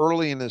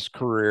early in his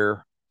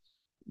career,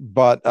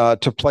 but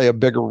to play a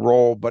bigger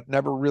role, but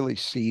never really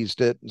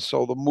seized it. And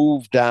so the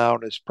move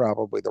down is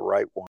probably the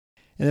right one.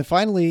 And then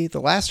finally, the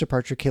last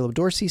departure, Caleb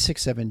Dorsey,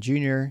 6'7"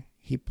 junior.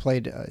 He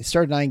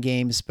started 9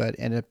 games, but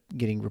ended up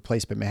getting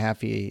replaced by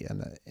Mahaffey.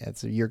 And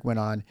as the year went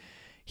on,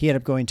 he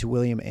ended up going to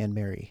William and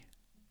Mary.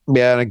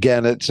 Yeah, and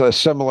again, it's a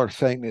similar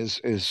thing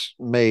is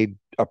made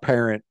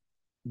apparent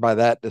by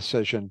that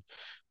decision.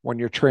 when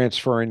you're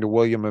transferring to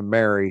William and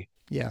Mary.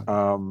 Yeah.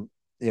 Um,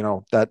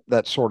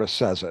 that sort of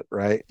says it,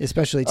 right?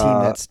 Especially a team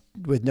Uh, that's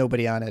with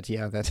nobody on it.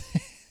 Yeah, that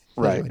that's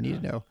right. all I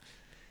need to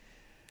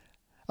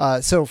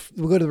know. So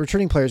we'll go to the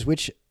returning players,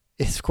 which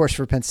is, of course,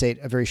 for Penn State,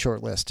 a very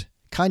short list.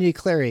 Kanye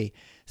Clary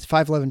is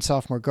 5'11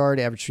 sophomore guard,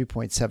 averaged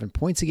 3.7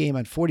 points a game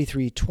on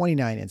 43,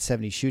 29, and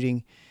 70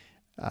 shooting.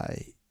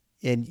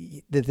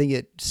 And the thing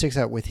that sticks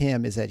out with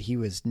him is that he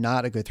was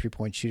not a good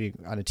 3-point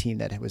shooting on a team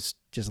that was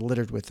just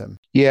littered with them.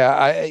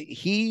 Yeah,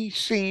 he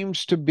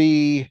seems to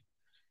be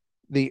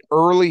the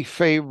early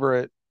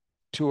favorite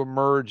to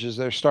emerge as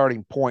their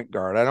starting point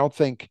guard. I don't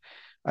think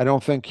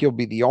he'll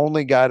be the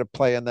only guy to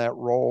play in that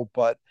role,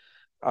 but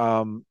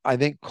I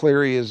think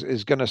Cleary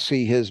is going to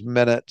see his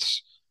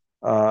minutes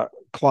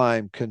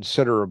climb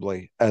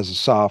considerably as a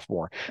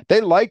sophomore.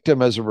 They liked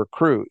him as a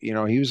recruit.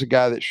 He was a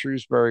guy that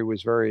Shrewsbury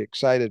was very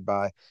excited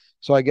by.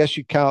 So I guess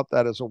you count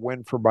that as a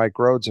win for Mike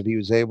Rhodes that he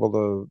was able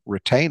to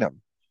retain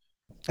him.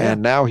 Yeah.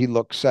 And now he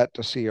looks set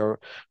to see a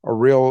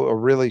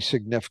really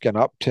significant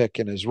uptick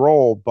in his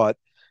role. But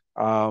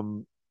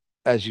um,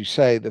 as you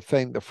say, the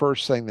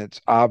first thing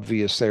that's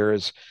obvious there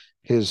is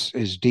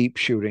his deep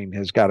shooting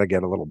has got to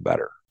get a little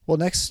better. Well,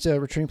 next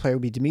returning player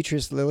would be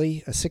Demetrius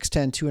Lilly, a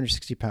 6'10",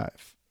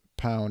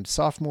 260-pound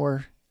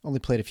sophomore. Only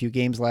played a few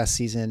games last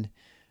season.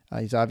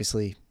 He's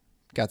obviously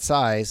got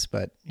size,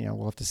 but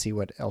we'll have to see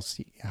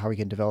how he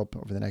can develop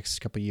over the next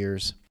couple of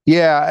years.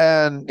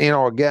 Yeah, and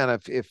again,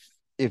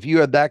 if you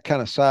had that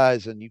kind of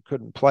size and you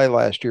couldn't play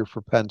last year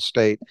for Penn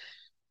State,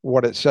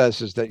 what it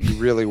says is that you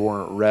really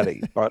weren't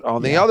ready. But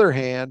on the Yeah. other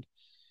hand,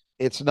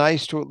 it's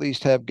nice to at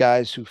least have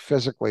guys who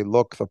physically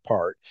look the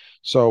part.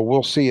 So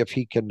we'll see if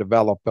he can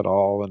develop it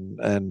all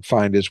and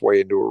find his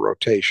way into a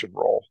rotation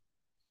role.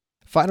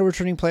 Final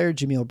returning player,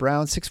 Jameel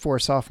Brown, 6'4"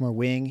 sophomore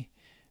wing.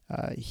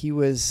 He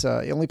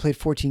only played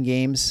 14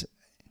 games.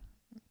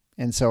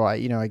 And so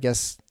I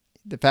guess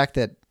the fact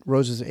that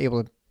Rose was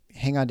able to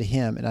hang on to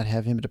him and not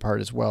have him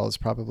depart as well is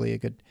probably a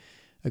good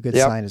Yep.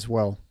 sign as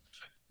well.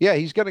 Yeah,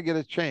 he's going to get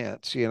a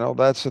chance.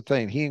 That's the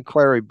thing. He and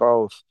Clary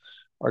both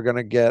are going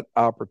to get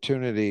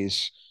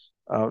opportunities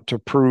to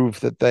prove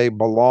that they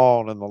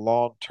belong in the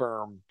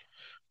long-term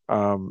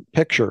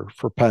picture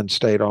for Penn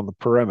State on the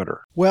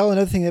perimeter. Well,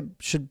 another thing that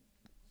should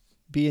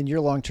be in your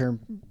long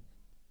term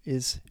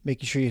is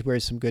making sure you wear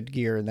some good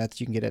gear, and that's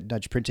you can get at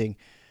Nudge Printing.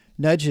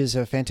 Nudge is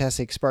a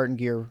fantastic Spartan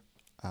gear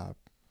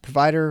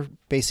provider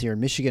based here in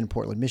Michigan,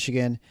 Portland,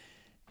 Michigan.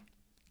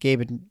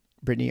 Gabe and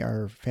Brittany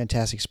are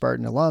fantastic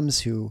Spartan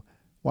alums who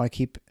want to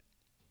keep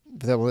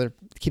the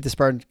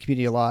Spartan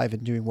community alive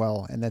and doing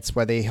well, and that's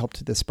why they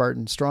helped the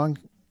Spartan Strong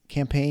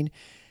campaign.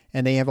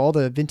 And they have all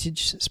the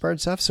vintage Spartan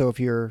stuff. So if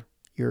you're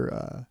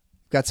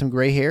got some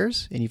gray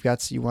hairs and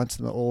you want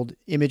some old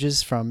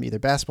images from either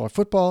basketball or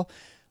football,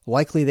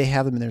 likely they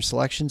have them in their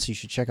selection. So you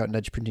should check out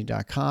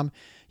nudgeprinting.com.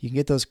 You can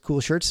get those cool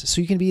shirts.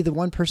 So you can be the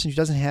one person who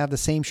doesn't have the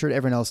same shirt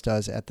everyone else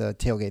does at the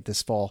tailgate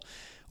this fall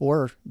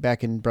or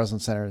back in Breslin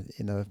Center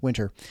in the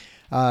winter.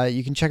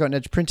 You can check out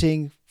Nudge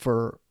Printing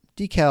for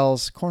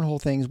decals,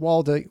 cornhole things,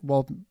 wall,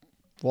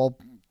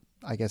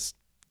 I guess,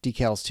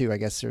 decals too. I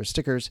guess there are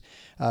stickers.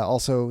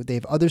 Also, they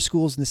have other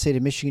schools in the state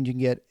of Michigan you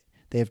can get.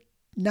 They have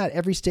not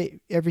every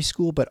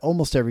school, but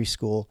almost every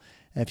school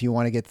if you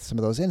want to get some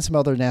of those and some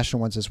other national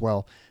ones as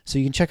well. So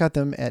you can check out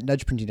them at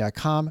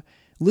nudgeprinting.com.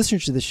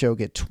 Listeners to the show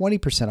get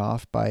 20%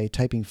 off by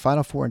typing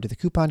Final Four into the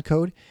coupon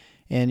code,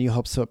 and you'll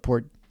help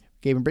support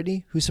Gabe and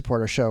Brittany, who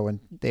support our show. And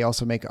they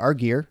also make our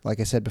gear, like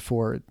I said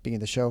before at the beginning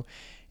of the show.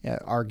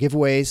 Our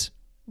giveaways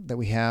that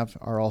we have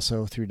are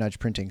also through Nudge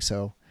Printing.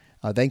 So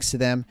thanks to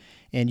them,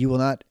 and you will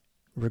not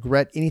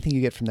regret anything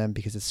you get from them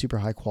because it's super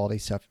high quality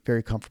stuff,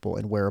 very comfortable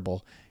and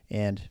wearable.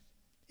 And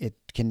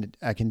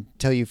I can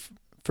tell you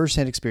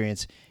firsthand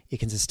experience, it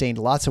can sustain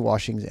lots of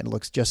washings and it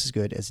looks just as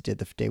good as it did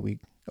the day we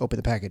opened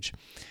the package.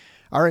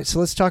 All right, so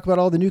let's talk about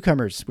all the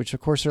newcomers, which of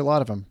course are a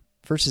lot of them.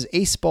 First is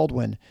Ace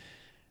Baldwin.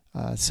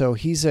 So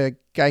he's a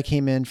guy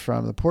came in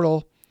from the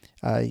portal,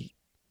 and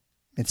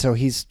so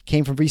he's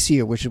came from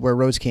VCU, which is where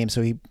Rhodes came.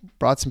 So he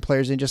brought some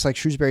players in, just like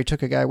Shrewsbury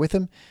took a guy with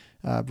him.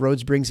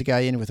 Rhodes brings a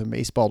guy in with him,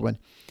 Ace Baldwin.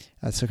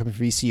 So coming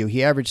from VCU,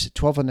 he averaged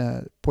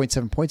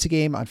 12.7 points a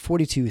game on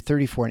 42,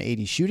 34, and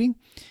 80 shooting,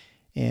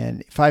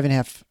 and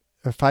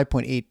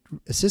 5.8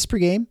 assists per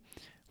game,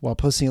 while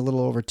posting a little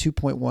over 2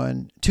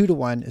 to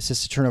 1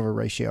 assist to turnover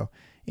ratio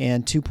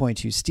and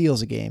 2.2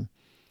 steals a game.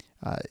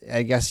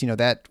 I guess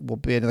that will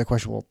be another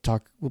question we'll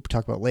talk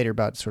about later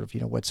about sort of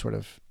what sort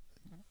of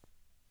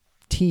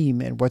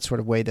team and what sort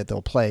of way that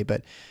they'll play.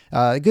 But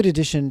a good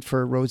addition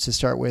for Rhodes to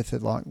start with,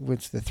 along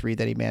with the three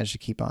that he managed to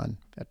keep on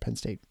at Penn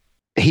State.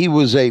 He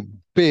was a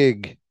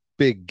big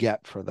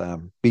get for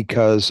them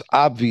because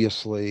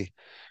obviously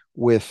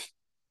with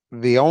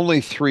the only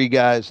three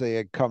guys they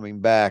had coming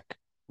back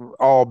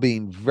all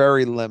being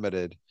very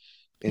limited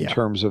in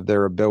terms of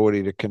their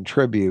ability to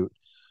contribute,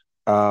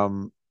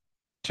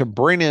 to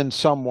bring in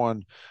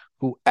someone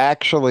who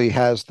actually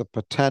has the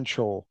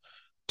potential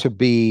to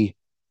be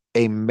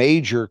a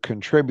major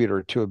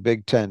contributor to a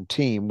Big Ten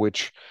team,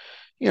 which,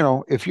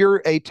 if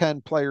you're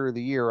A10 player of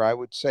the year, I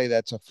would say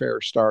that's a fair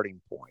starting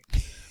point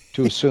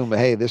to assume that,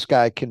 hey, this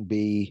guy can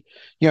be,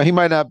 he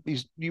might not be,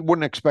 you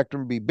wouldn't expect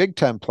him to be Big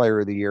Ten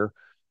player of the year,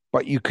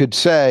 but you could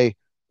say,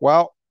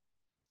 well,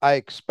 I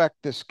expect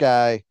this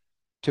guy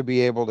to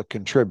be able to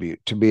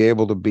contribute, to be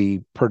able to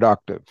be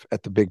productive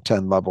at the Big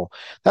Ten level.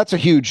 That's a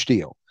huge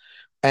deal.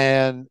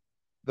 And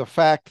the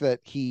fact that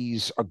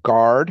he's a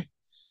guard,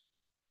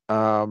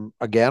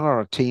 again,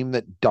 on a team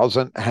that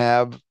doesn't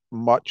have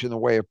much in the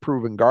way of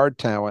proven guard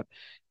talent,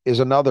 is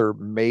another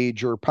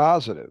major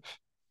positive.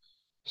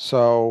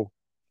 So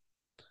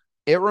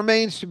it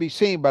remains to be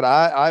seen, but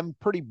I'm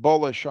pretty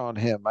bullish on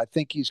him. I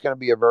think he's going to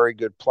be a very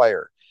good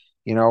player.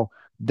 You know,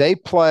 they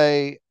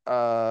play,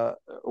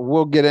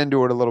 we'll get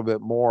into it a little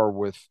bit more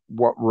with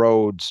what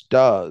Rhodes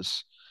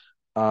does.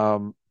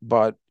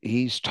 But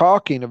he's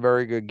talking a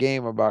very good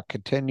game about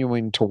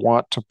continuing to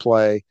want to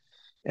play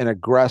an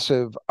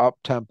aggressive up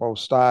tempo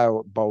style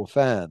at both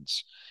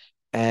ends.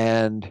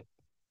 And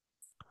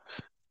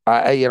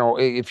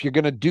if you're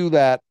going to do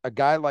that, a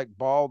guy like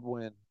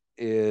Baldwin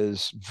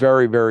is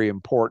very, very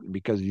important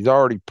because he's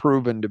already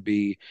proven to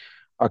be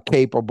a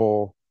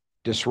capable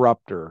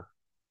disruptor,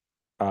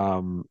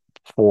 um,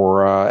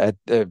 for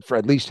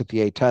at least at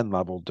the A10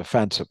 level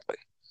defensively.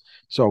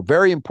 So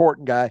very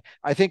important guy.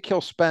 I think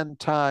he'll spend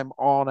time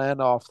on and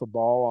off the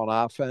ball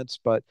on offense.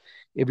 But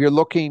if you're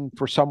looking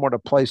for someone to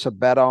place a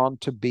bet on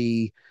to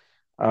be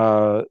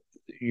uh,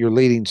 your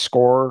leading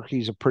scorer,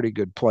 he's a pretty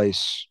good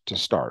place to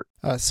start.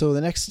 So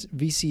the next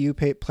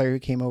VCU player who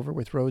came over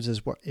with Rhodes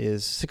is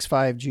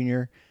 6'5"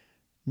 junior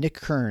Nick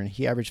Kern.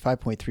 He averaged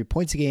 5.3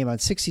 points a game on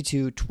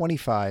 62,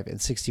 25,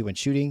 and 60 when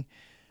shooting.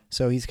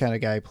 So he's the kind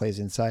of guy who plays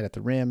inside at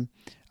the rim.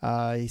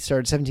 He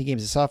started 17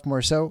 games as a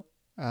sophomore. So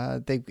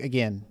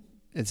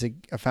it's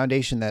a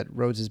foundation that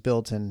Rhodes has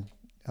built, and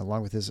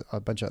along with a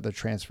bunch of other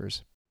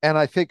transfers. And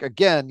I think,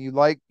 again, you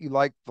like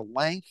the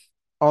length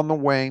on the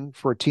wing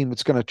for a team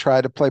that's going to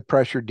try to play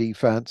pressure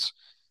defense.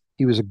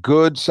 He was a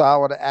good,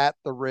 solid at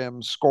the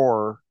rim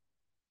scorer.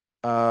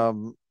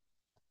 Not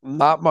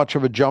much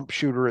of a jump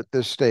shooter at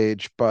this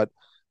stage, but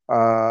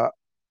I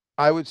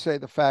would say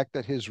the fact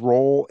that his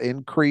role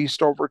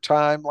increased over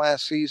time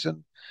last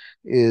season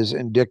is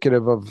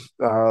indicative of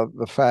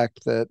the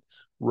fact that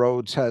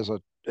Rhodes has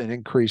an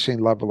increasing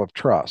level of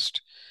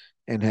trust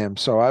in him.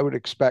 So I would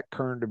expect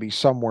Kern to be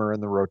somewhere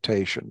in the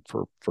rotation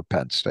for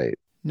Penn State.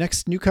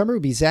 Next newcomer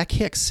would be Zach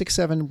Hicks,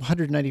 6'7",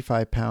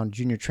 195-pound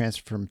junior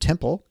transfer from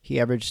Temple. He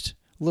averaged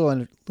a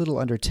little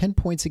under 10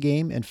 points a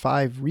game and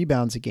 5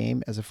 rebounds a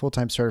game as a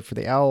full-time starter for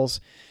the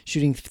Owls,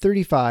 shooting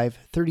 35,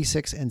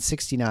 36, and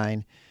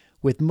 69,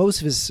 with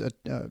most of his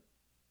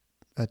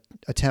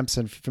attempts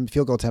and from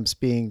field goal attempts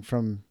being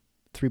from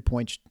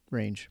 3-point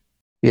range.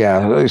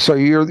 Yeah, so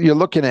you're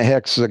looking at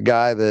Hicks as a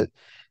guy that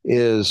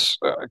is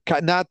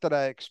not that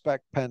I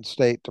expect Penn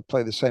State to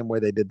play the same way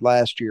they did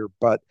last year,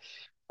 but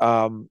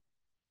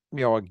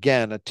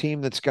again, a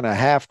team that's going to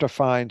have to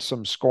find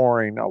some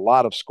scoring, a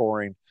lot of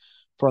scoring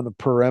from the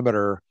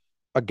perimeter.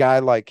 A guy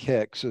like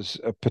Hicks is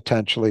a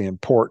potentially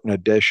important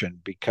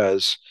addition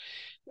because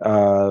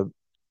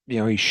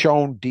he's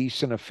shown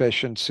decent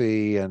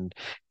efficiency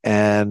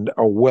and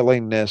a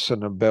willingness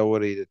and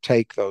ability to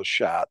take those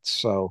shots.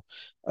 So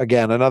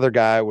again, another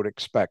guy I would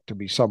expect to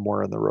be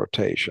somewhere in the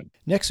rotation.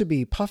 Next would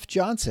be Puff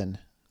Johnson,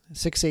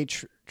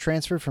 6'8"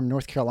 transfer from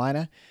North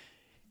Carolina.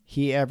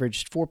 He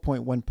averaged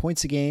 4.1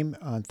 points a game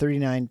on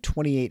 39,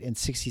 28, and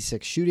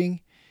 66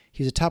 shooting.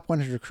 He was a top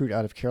 100 recruit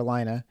out of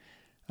Carolina.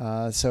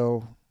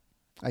 So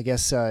I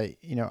guess, and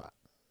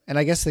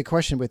I guess the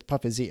question with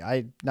Puff is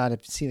I not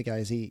have seen the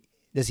guy.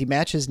 Does he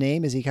match his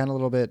name? Is he kind of a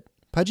little bit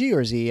pudgy, or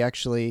is he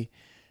actually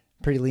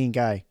a pretty lean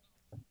guy?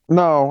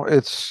 No,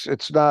 it's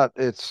not.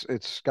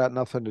 It's got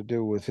nothing to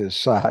do with his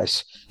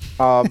size.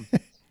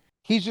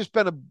 He's just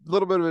been a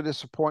little bit of a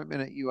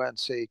disappointment at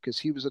UNC because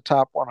he was a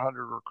top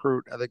 100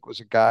 recruit. I think was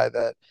a guy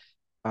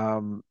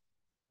that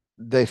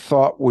they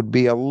thought would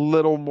be a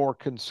little more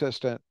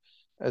consistent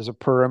as a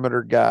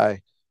perimeter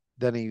guy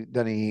than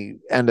he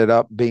ended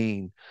up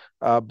being.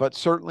 But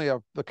certainly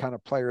the kind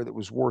of player that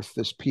was worth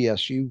this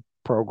PSU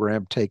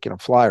program taking a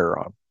flyer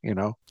on,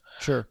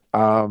 Sure.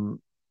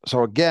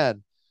 So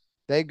again,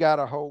 they got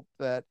to hope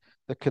that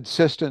the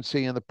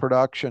consistency and the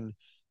production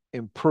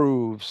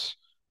improves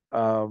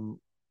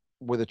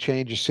with a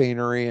change of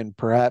scenery and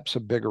perhaps a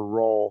bigger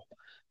role.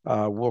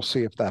 We'll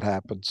see if that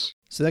happens.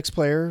 So the next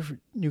player,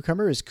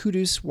 newcomer, is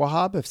Kudus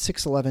Wahab of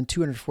 6'11",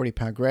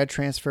 240-pound grad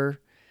transfer.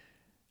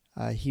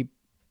 He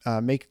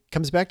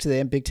comes back to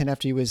the Big Ten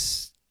after he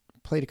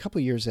played a couple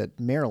of years at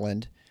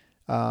Maryland.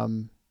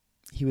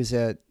 He was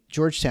at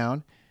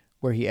Georgetown,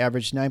 where he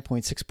averaged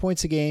 9.6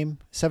 points a game,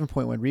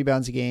 7.1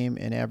 rebounds a game,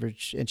 and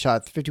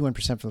shot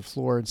 51% from the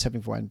floor and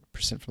 71%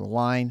 from the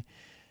line.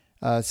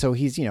 So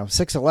he's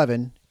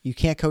 6'11". You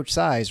can't coach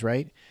size,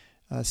 right?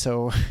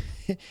 So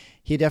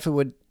he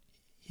definitely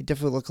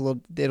look a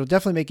little. It'll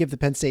definitely give the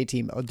Penn State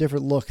team a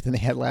different look than they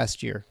had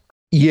last year.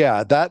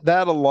 Yeah,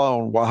 that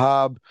alone,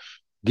 Wahab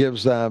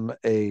gives them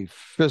a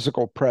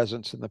physical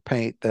presence in the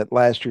paint that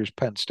last year's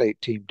Penn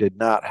State team did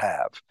not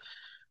have.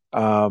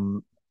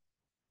 Um,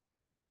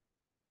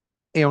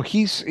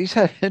 he's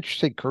had an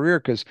interesting career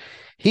because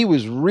he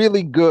was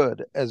really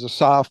good as a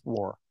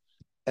sophomore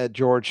at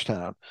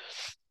Georgetown,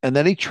 and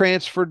then he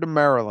transferred to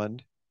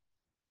Maryland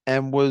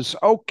and was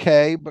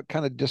okay, but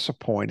kind of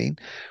disappointing.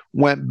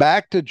 Went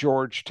back to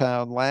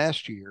Georgetown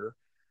last year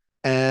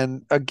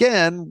and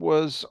again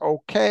was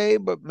okay,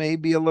 but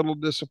maybe a little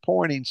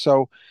disappointing.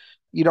 So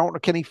you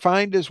don't can he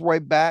find his way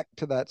back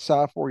to that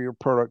sophomore year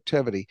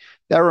productivity?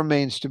 That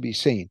remains to be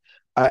seen.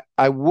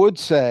 I would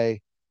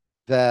say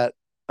that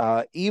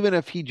even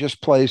if he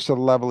just plays to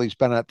the level he's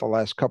been at the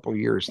last couple of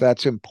years,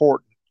 that's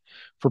important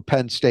for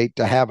Penn State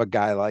to have a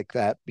guy like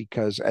that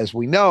because, as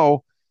we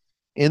know,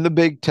 in the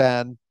Big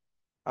Ten,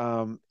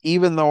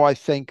 even though I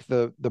think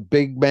the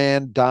big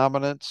man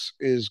dominance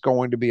is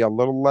going to be a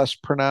little less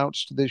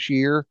pronounced this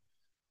year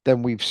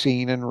than we've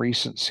seen in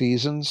recent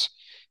seasons,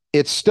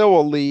 it's still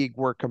a league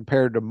where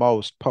compared to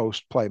most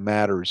post play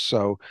matters.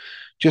 So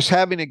just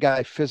having a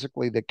guy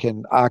physically that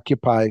can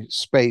occupy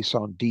space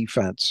on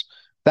defense,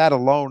 that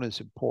alone is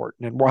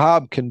important. And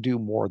Wahab can do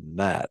more than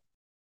that.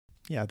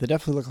 Yeah, they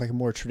definitely look like a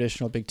more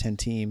traditional Big Ten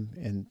team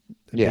in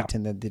the Yeah. Big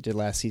Ten than they did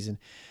last season.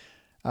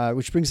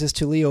 Which brings us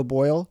to Leo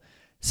Boyle,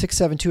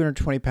 6'7",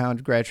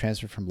 220-pound grad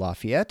transfer from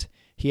Lafayette.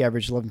 He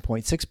averaged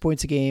 11.6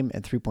 points a game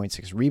and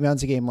 3.6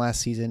 rebounds a game last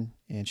season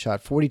and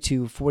shot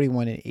 42,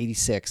 41, and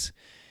 86.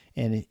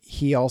 And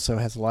he also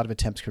has a lot of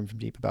attempts coming from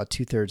deep, about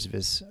two-thirds of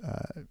his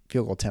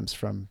field goal attempts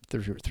from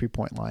the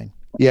three-point line.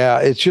 Yeah,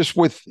 it's just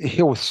with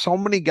so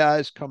many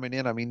guys coming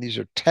in. I mean, these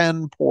are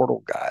 10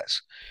 portal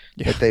guys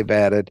Yeah. that they've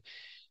added.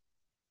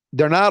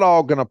 They're not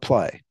all going to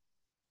play,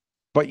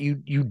 but you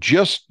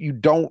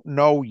don't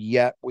know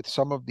yet with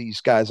some of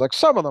these guys. Like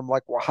some of them,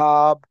 like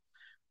Wahab,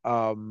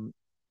 um,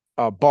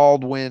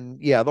 Baldwin.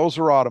 Yeah, those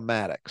are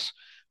automatics.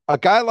 A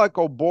guy like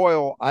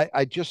O'Boyle,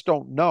 I just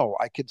don't know.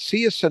 I could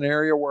see a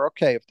scenario where,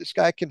 okay, if this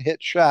guy can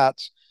hit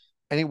shots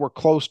anywhere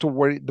close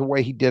to the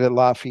way he did at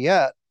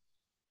Lafayette,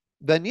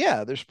 then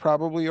yeah, there's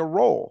probably a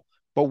role.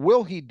 But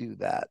will he do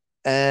that?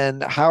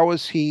 And how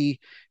is he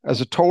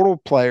as a total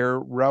player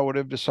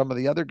relative to some of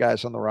the other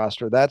guys on the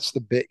roster? That's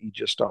the bit you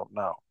just don't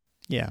know.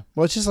 Yeah.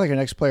 Well, it's just like our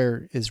next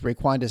player is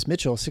Raquandis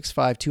Mitchell,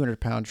 6'5",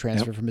 200-pound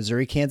transfer Yep. from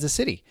Missouri, Kansas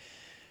City.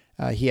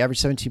 He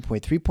averaged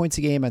 17.3 points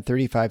a game on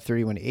 35,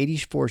 31,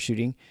 84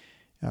 shooting,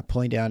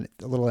 pulling down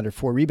a little under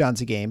 4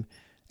 rebounds a game.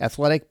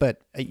 Athletic,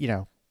 but,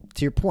 to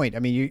your point, I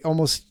mean, you're kind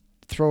of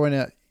throwing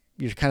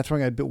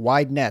a bit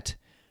wide net,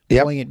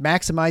 Yep. pulling it,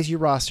 maximize your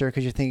roster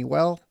because you're thinking,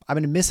 well, I'm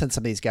going to miss on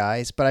some of these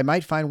guys, but I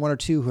might find one or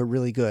two who are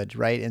really good,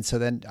 right? And so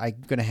then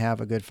I'm going to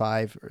have a good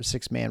 5 or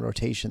 6 man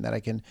rotation that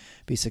I can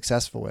be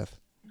successful with.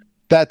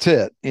 That's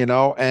it,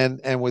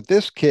 and with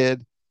this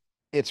kid,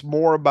 it's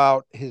more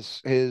about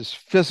his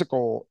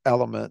physical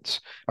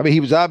elements. I mean, he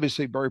was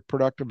obviously very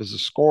productive as a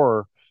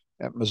scorer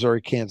at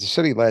Missouri, Kansas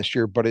City last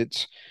year, but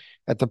it's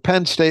at the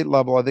Penn State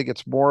level, I think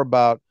it's more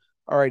about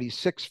all right, he's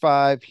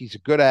 6'5", he's a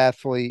good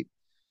athlete,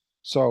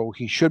 so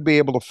he should be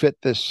able to fit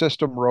this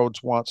system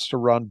Rhodes wants to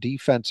run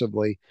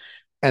defensively.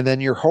 And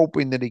then you're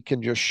hoping that he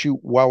can just shoot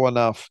well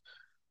enough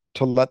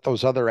to let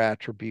those other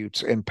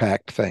attributes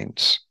impact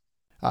things.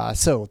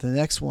 So the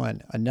next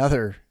one,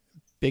 another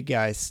big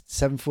guy,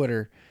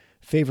 7-footer,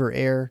 Favor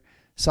Air,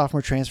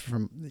 sophomore transfer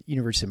from the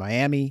University of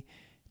Miami.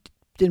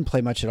 Didn't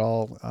play much at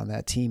all on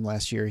that team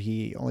last year.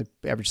 He only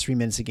averaged 3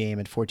 minutes a game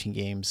in 14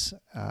 games.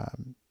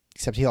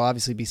 Except he'll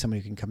obviously be someone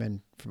who can come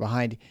in from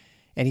behind.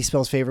 And he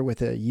spells Favor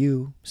with a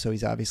U, so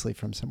he's obviously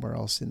from somewhere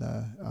else in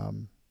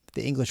the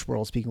English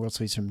world, speaking world.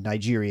 So he's from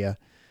Nigeria.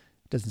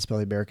 Doesn't spell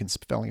the American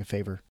spelling of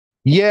Favor.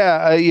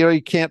 Yeah,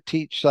 you can't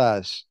teach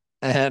size,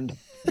 and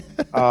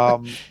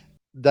um,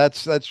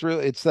 that's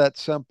really it's that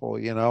simple.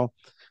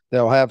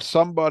 They'll have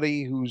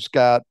somebody who's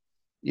got,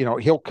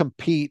 he'll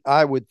compete.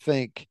 I would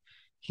think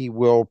he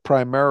will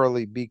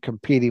primarily be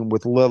competing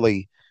with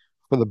Lilly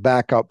for the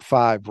backup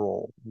 5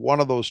 role. One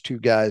of those two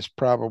guys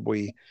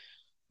probably,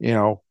 you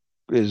know,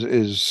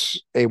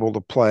 is able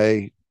to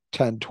play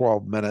 10,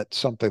 12 minutes,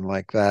 something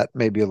like that,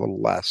 maybe a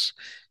little less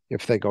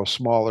if they go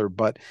smaller,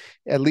 but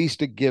at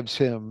least it gives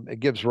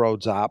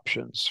Rhodes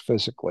options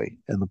physically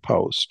in the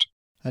post.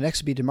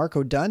 Next would be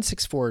DeMarco Dunn,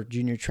 6'4",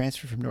 junior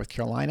transfer from North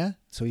Carolina.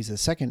 So he's the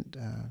second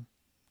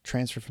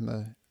transfer from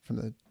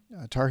the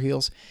Tar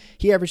Heels.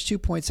 He averaged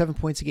 2.7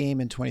 points a game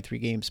in 23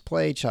 games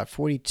played, shot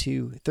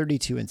 42,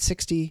 32, and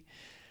 60.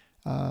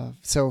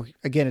 So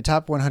again, a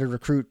top 100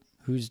 recruit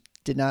who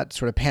did not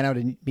sort of pan out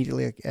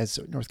immediately as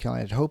North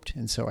Carolina had hoped.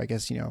 And so I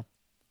guess,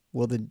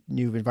 will the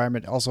new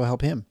environment also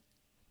help him?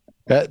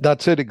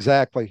 That's it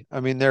exactly. I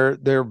mean,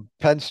 their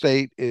Penn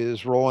State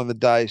is rolling the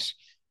dice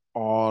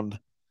on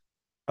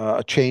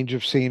a change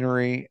of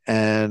scenery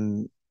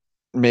and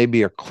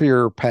maybe a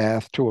clearer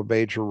path to a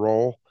major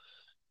role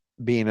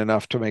being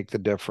enough to make the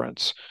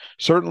difference.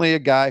 Certainly, a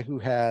guy who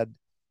had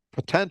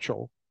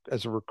potential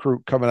as a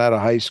recruit coming out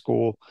of high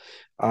school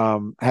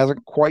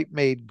hasn't quite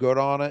made good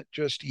on it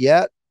just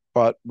yet,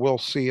 but we'll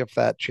see if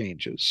that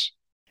changes.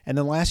 And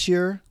then last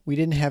year, we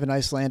didn't have an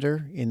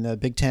Icelander in the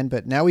Big Ten,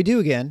 but now we do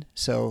again.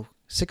 So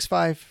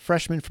 6'5"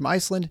 freshman from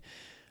Iceland,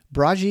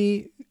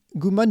 Braji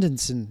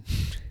Gudmundsson.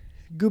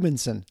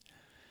 Gudmundsson.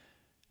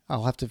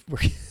 I'll have to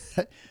work.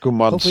 Hopefully, it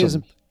Gumundsen.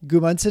 isn't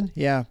Gudmundsson.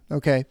 Yeah.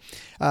 Okay.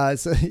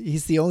 So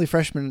he's the only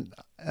freshman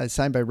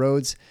signed by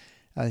Rhodes.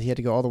 He had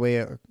to go all the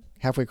way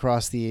halfway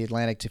across the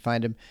Atlantic to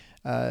find him.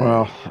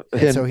 Well,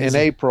 And so in he's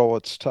April,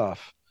 it's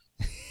tough.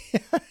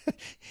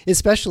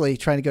 especially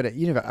trying to go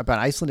to about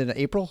Iceland in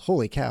April.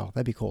 Holy cow,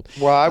 that'd be cold.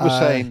 Well, I was Uh,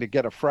 saying to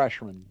get a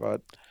freshman,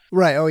 but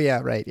right. Oh yeah.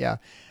 Right. Yeah.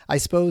 I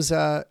suppose.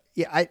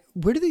 Yeah.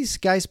 Where do these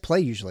guys play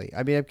usually?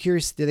 I mean, I'm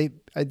curious. Do they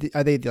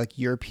are they like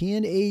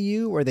European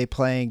AU, or are they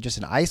playing just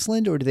in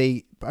Iceland, or are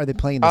they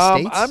playing in the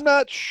I'm states?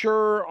 not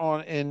sure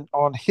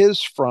on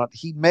his front.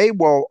 He may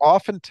well.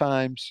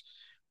 Oftentimes,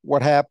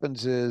 what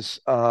happens is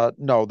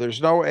no,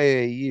 there's no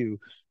AAU,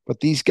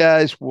 but these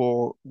guys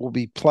will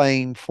be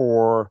playing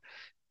for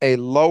a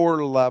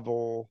lower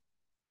level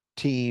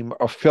team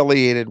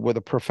affiliated with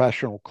a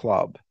professional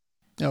club.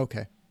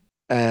 Okay.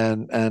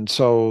 And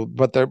so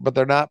but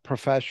they're not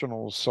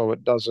professionals, so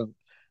it doesn't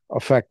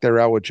affect their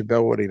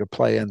eligibility to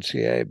play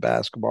NCAA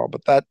basketball.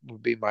 But that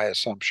would be my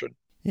assumption.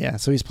 Yeah.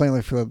 So he's playing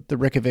like for the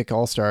Reykjavik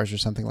All Stars or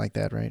something like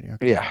that, right?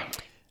 Okay. Yeah.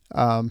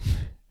 Um,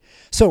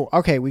 so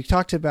okay, we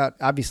talked about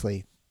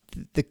obviously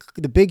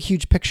the big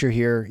huge picture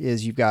here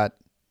is you've got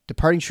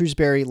departing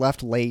Shrewsbury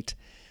left late,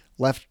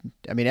 left.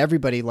 I mean,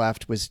 everybody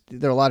left was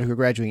there are a lot who were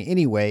graduating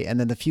anyway, and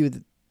then the few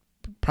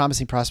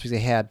promising prospects they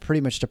had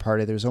pretty much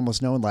departed. There was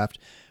almost no one left.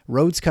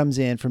 Rhodes comes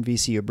in from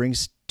VCU,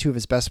 brings two of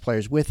his best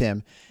players with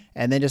him,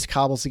 and then just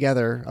cobbles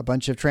together a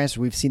bunch of transfers.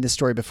 We've seen this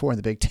story before in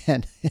the Big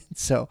Ten.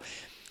 So,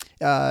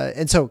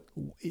 and so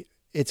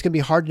it's going to be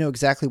hard to know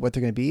exactly what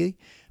they're going to be,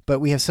 but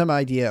we have some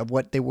idea of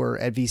what they were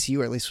at VCU,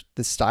 or at least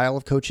the style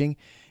of coaching.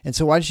 And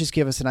so why don't you just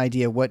give us an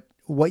idea what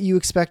you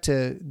expect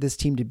this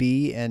team to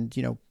be? And,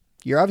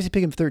 you're obviously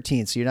picking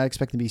 13, so you're not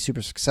expecting to be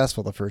super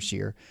successful the first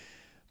year,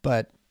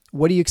 but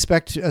what do you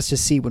expect us to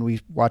see when we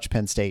watch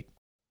Penn State?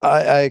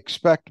 I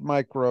expect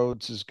Mike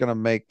Rhodes is going to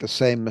make the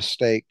same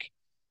mistake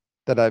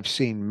that I've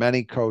seen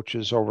many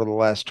coaches over the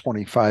last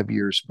 25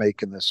 years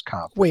make in this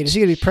Wait, is conference. he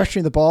going to be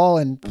pressuring the ball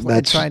and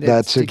That's trying to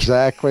that's stick?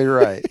 exactly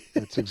right.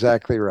 That's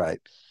exactly right.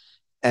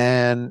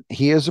 And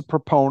he is a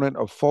proponent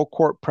of full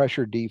court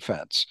pressure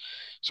defense.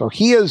 So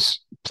he has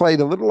played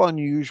a little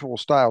unusual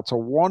style. It's a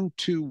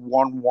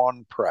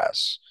 1-2-1-1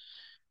 press.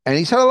 And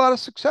he's had a lot of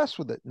success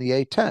with it in the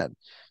A10.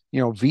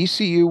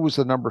 VCU was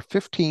the number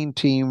 15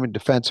 team in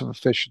defensive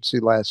efficiency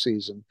last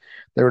season.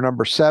 They were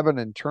number 7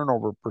 in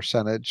turnover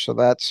percentage. So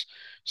that's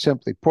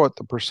simply put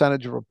the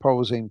percentage of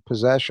opposing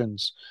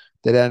possessions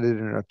that ended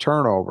in a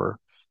turnover.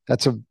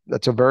 That's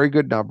a very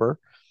good number.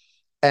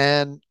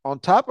 And on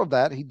top of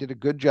that, he did a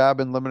good job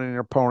in limiting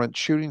opponents'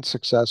 shooting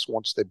success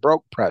once they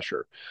broke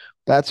pressure.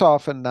 That's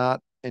often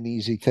not an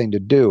easy thing to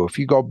do. If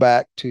you go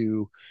back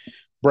to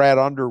Brad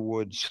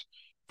Underwood's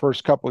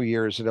first couple of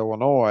years at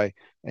Illinois,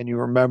 and you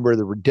remember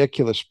the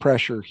ridiculous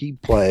pressure he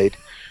played,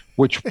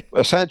 which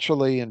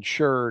essentially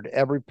ensured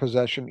every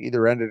possession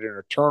either ended in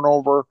a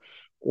turnover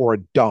or a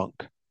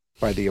dunk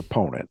by the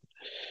opponent.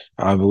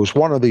 It was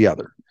one or the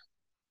other.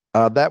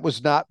 That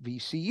was not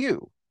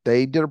VCU.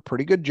 They did a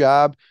pretty good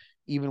job,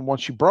 even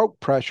once you broke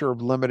pressure,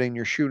 of limiting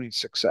your shooting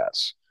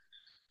success.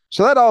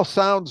 So that all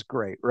sounds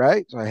great,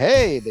 right? So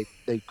hey,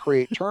 they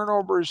create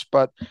turnovers,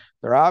 but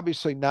they're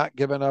obviously not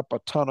giving up a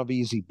ton of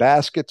easy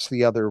baskets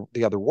the other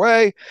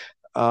way.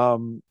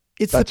 Um,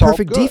 It's the that's all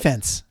perfect good.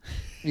 defense.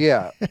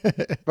 Yeah,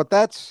 but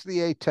that's the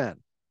A10.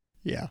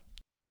 Yeah.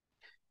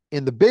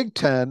 In the Big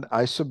Ten,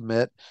 I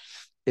submit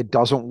it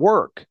doesn't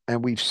work,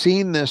 and we've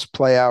seen this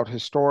play out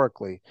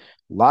historically.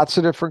 Lots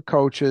of different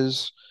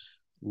coaches,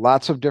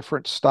 lots of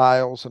different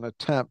styles and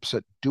attempts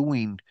at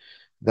doing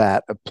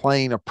that, of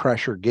playing a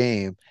pressure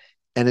game,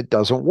 and it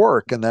doesn't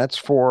work. And that's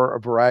for a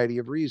variety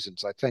of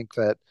reasons. I think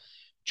that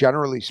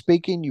generally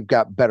speaking, you've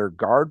got better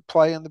guard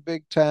play in the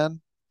Big Ten.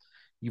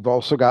 You've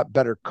also got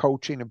better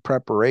coaching and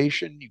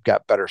preparation. You've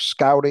got better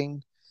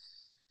scouting.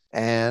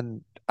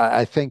 And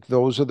I think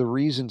those are the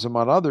reasons,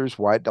 among others,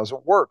 why it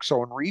doesn't work.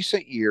 So in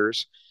recent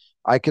years,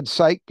 I could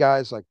cite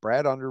guys like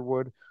Brad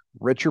Underwood,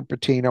 Richard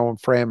Pitino, and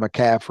Fran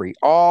McCaffrey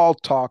all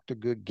talked a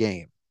good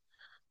game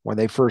when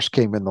they first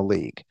came in the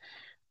league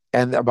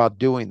and about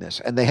doing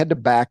this. And they had to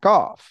back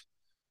off.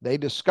 They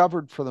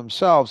discovered for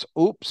themselves,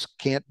 oops,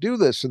 can't do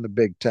this in the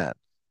Big Ten.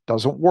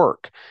 Doesn't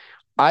work.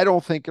 I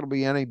don't think it'll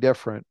be any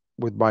different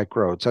with Mike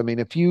Rhodes. I mean,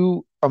 if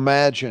you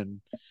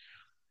imagine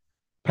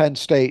Penn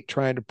State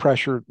trying to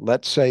pressure,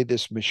 let's say,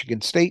 this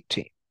Michigan State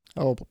team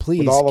Oh, but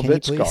with please, all of can you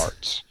its please?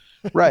 guards,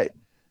 right?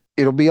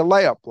 It'll be a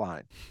layup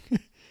line.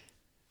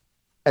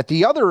 At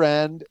the other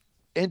end,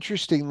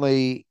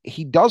 interestingly,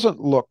 he doesn't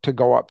look to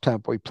go up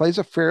tempo. He plays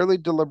a fairly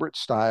deliberate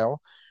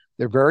style.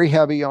 They're very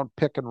heavy on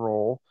pick and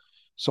roll.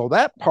 So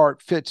that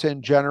part fits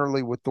in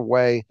generally with the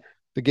way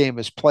the game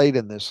is played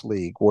in this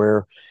league,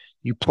 where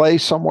you play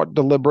somewhat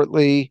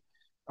deliberately.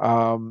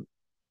 Um,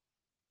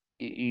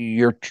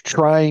 you're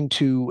trying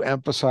to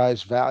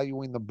emphasize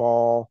valuing the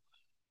ball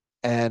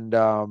and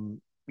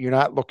you're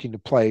not looking to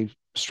play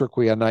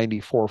strictly a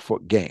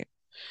 94-foot game.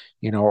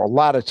 A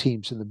lot of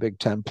teams in the Big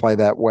Ten play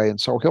that way, and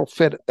so he'll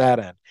fit that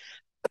in.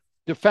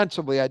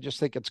 Defensively, I just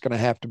think it's going to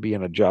have to be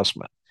an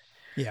adjustment.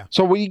 Yeah.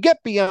 So when you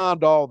get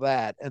beyond all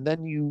that, and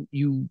then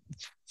you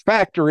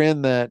factor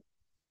in that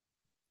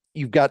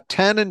you've got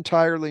 10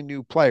 entirely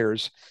new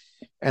players,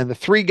 and the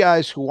three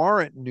guys who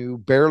aren't new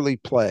barely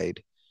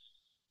played,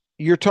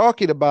 you're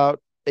talking about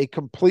a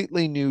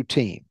completely new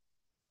team.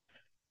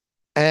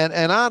 And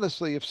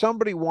honestly, if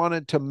somebody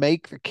wanted to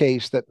make the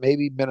case that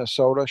maybe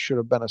Minnesota should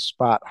have been a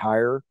spot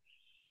higher,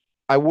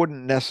 I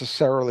wouldn't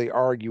necessarily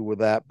argue with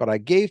that, but I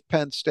gave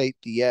Penn State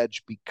the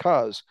edge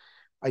because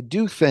I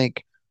do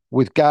think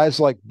with guys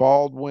like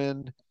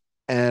Baldwin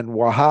and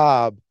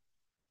Wahab,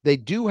 they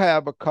do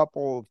have a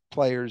couple of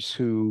players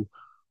who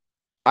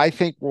I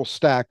think will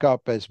stack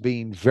up as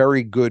being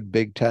very good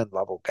Big Ten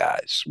level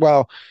guys.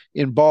 Well,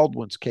 in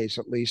Baldwin's case,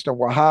 at least, and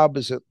Wahab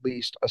is at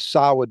least a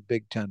solid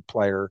Big Ten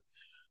player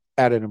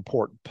at an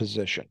important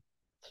position.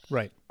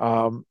 Right.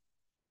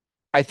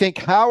 I think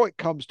how it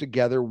comes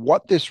together,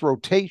 what this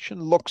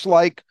rotation looks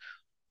like,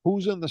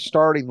 who's in the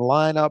starting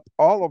lineup,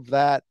 all of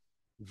that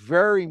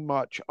very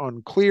much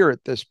unclear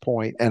at this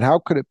point. And how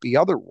could it be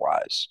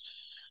otherwise?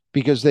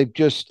 Because they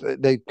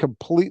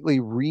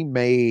completely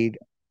remade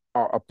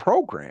a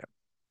program,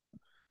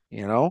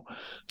 you know?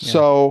 Yeah.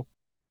 So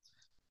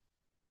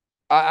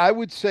I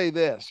would say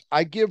this.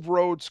 I give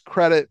Rhodes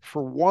credit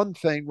for one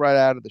thing right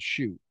out of the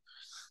chute.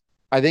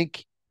 I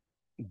think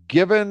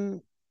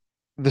given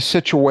the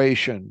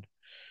situation,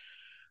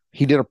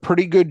 he did a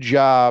pretty good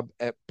job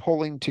at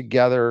pulling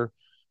together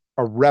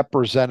a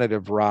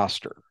representative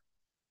roster.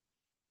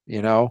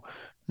 You know,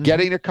 Mm-hmm.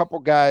 getting a couple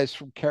guys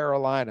from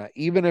Carolina,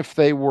 even if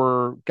they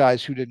were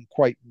guys who didn't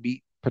quite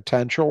meet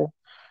potential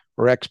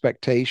or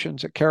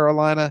expectations at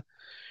Carolina,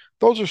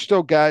 those are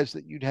still guys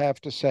that you'd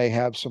have to say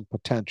have some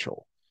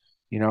potential.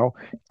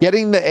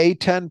 Getting the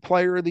A10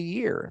 player of the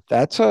year,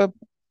 that's a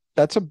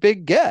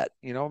big get.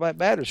 That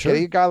matters.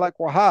 Getting Sure. a guy like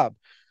Wahab,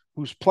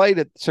 who's played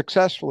it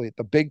successfully at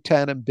the Big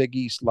Ten and Big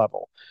East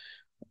level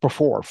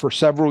before for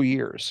several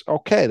years.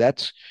 Okay,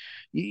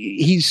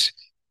 he's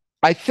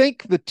I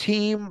think the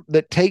team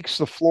that takes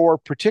the floor,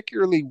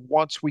 particularly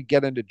once we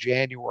get into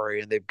January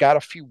and they've got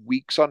a few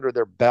weeks under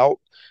their belt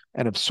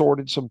and have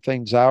sorted some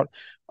things out,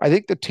 I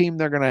think the team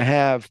they're going to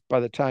have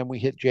by the time we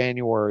hit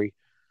January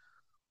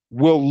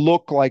will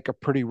look like a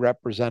pretty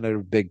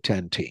representative Big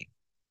Ten team.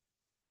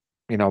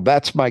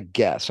 That's my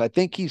guess. I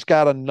think he's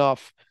got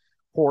enough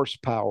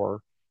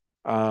horsepower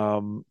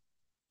um,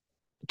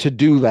 to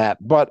do that.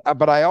 But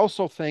I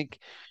also think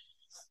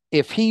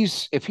if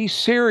he's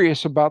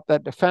serious about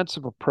that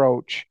defensive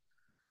approach,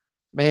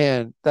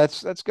 man,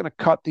 that's going to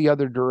cut the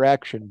other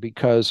direction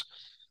because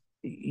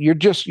you're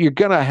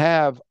going to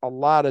have a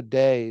lot of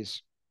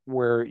days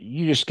where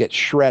you just get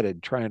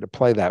shredded trying to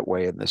play that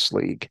way in this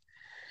league.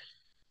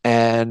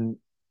 And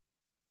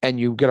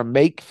you're going to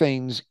make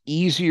things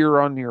easier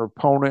on your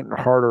opponent and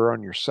harder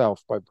on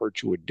yourself by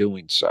virtue of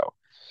doing so.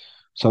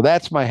 So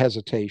that's my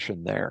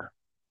hesitation there.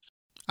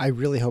 I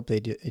really hope they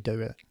do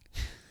it.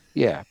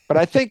 Yeah. But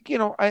I think,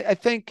 I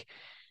think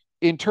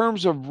in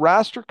terms of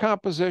roster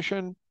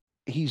composition,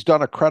 he's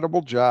done a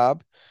credible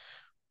job.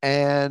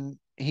 And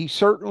he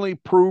certainly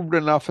proved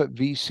enough at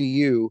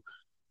VCU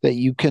that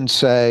you can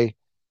say,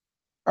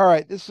 all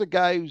right, this is a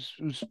guy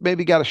who's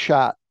maybe got a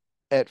shot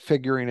at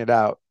figuring it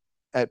out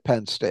at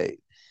Penn State,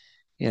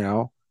 you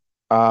know.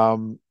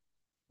 Um,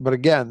 but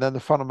again, then the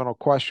fundamental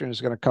question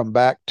is going to come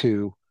back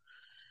to,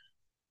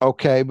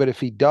 okay, but if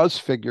he does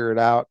figure it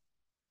out,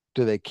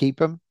 do they keep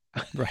him?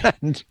 Right.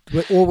 and,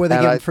 Or will they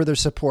and give I, him further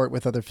support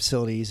with other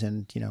facilities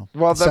and,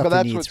 well, the stuff but he that's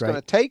what needs, it's going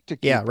right? to take to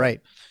Yeah, keep him. right.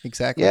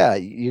 Exactly. Yeah,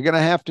 you're going to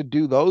have to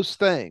do those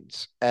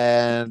things.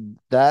 And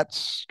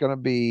that's going to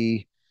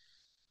be,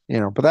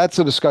 but that's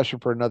a discussion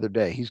for another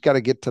day. He's got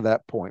to get to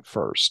that point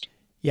first.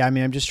 Yeah, I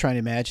mean, I'm just trying to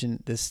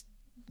imagine this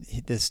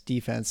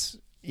defense,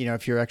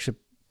 if you're actually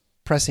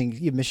pressing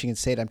Michigan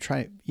State, I'm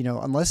trying,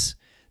 unless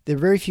there are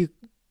very few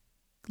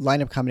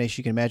lineup combinations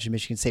you can imagine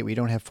Michigan State where you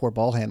don't have four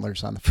ball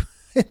handlers on the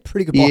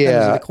pretty good ball handlers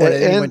on Yeah, the court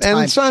at any one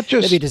time. it's not That'd be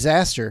a just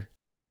disaster.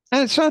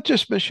 and it's not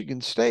just Michigan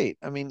State.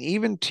 I mean,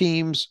 even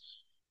teams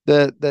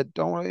that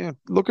don't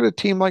look at a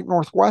team like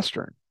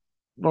Northwestern.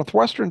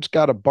 Northwestern's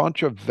got a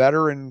bunch of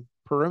veteran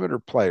perimeter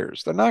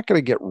players. They're not going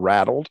to get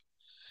rattled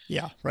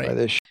Yeah, by right.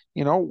 this.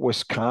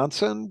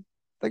 Wisconsin,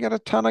 they got a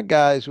ton of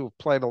guys who have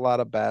played a lot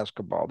of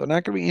basketball. They're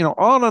not going to be,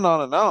 on and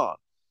on and on.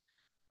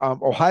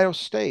 Ohio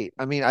State.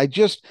 I mean, I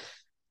just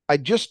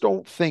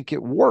don't think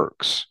it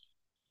works.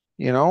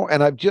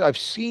 And I've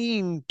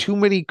seen too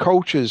many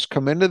coaches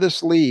come into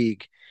this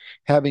league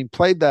having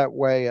played that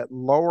way at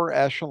lower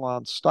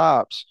echelon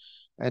stops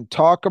and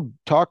talk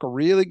a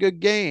really good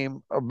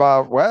game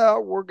about,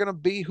 well, we're going to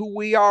be who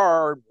we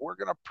are, we're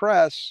going to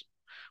press,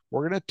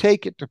 we're going to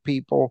take it to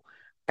people,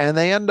 and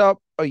they end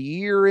up a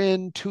year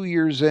in, 2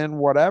 years in,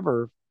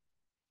 whatever,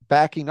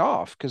 backing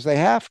off because they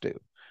have to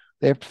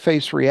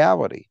face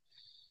reality.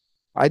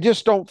 I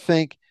just don't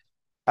think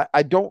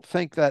I don't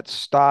think that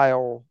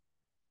style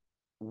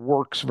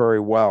works very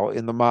well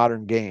in the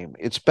modern game.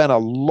 It's been a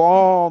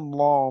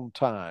long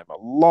time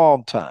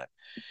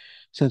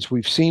since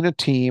we've seen a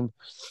team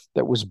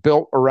that was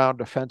built around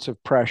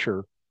defensive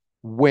pressure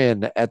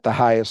win at the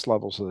highest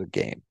levels of the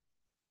game.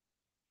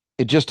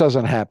 It just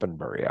doesn't happen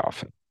very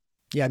often.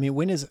 Yeah, I mean,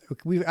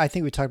 I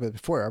think we talked about it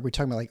before. Are we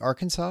talking about like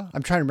Arkansas?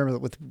 I'm trying to remember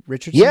with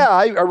Richardson. Yeah,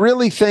 I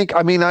really think,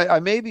 I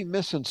may be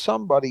missing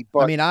somebody, I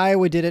but mean,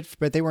 Iowa did it,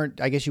 but they weren't,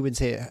 I guess you wouldn't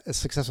say a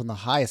successful on the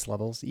highest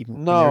levels, even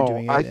when they're no,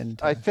 doing it. And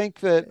I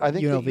think that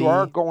UNLV. you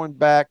are going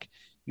back,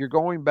 you're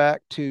going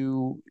back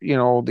to,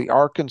 the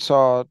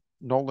Arkansas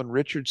Nolan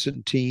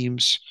Richardson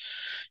teams.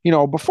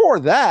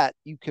 Before that,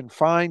 you can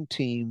find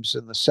teams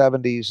in the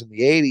 70s and the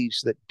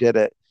 80s that did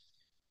it,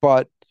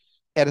 but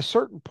at a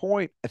certain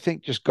point, I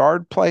think just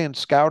guard play and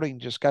scouting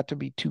just got to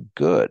be too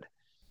good.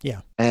 Yeah.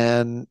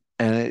 And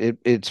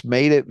it's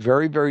made it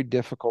very, very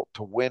difficult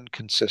to win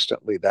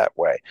consistently that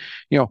way.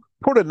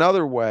 Put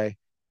another way,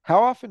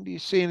 how often do you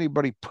see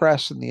anybody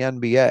press in the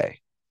NBA?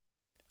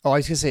 Oh, I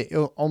was gonna say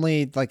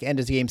only like end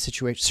of the game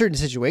situation, certain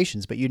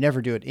situations, but you never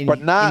do it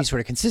but not any sort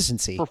of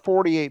consistency for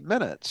 48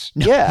 minutes.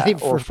 No, Yeah,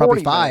 for or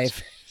probably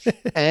 5.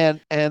 and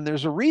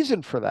there's a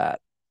reason for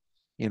that,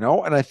 and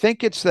I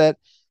think it's that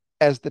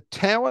as the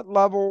talent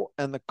level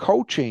and the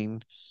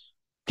coaching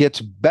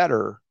gets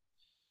better,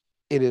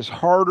 it is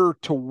harder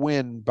to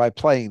win by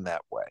playing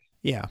that way.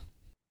 Yeah.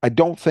 I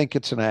don't think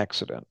it's an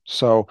accident.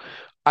 So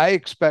I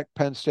expect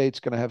Penn State's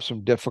going to have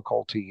some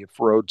difficulty if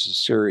Rhodes is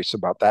serious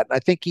about that. And I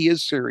think he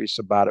is serious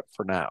about it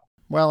for now.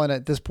 Well, and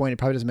at this point, it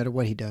probably doesn't matter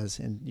what he does,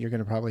 and you're going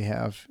to probably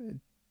have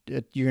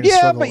you're going to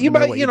struggle. But you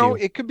might,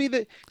 it could be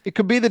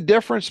the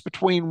difference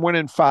between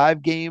winning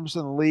 5 games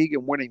in the league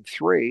and winning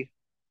 3.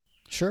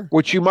 Sure.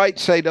 Which you might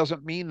say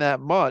doesn't mean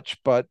that much,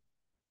 but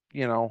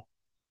and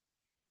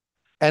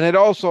it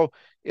also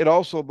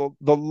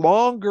the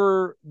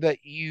longer that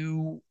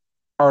you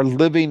are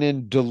living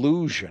in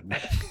delusion,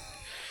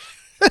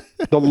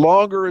 the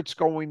longer it's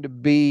going to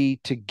be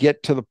to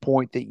get to the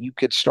point that you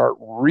could start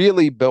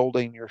really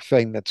building your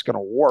thing that's going to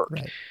work.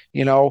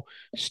 Right.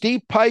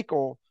 Steve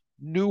Peichel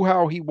knew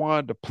how he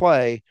wanted to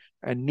play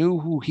and knew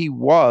who he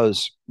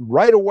was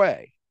right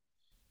away.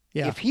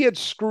 Yeah. If he had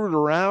screwed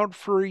around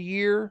for a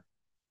year,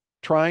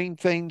 trying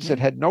things that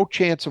had no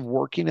chance of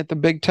working at the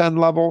Big Ten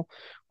level,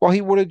 well,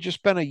 he would have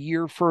just been a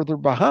year further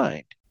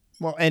behind.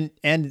 Well, and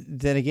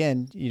then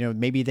again,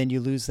 maybe then you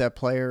lose that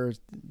player,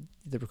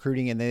 the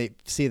recruiting, and they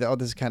see that,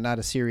 this is kind of not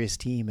a serious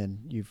team, and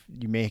you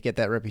may get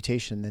that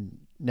reputation, then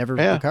never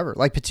recover.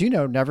 Like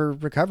Pitino never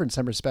recovered in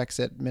some respects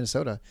at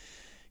Minnesota.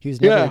 He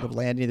was never able to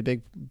land any of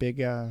the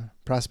big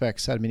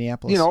prospects out of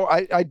Minneapolis.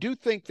 I do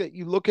think that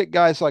you look at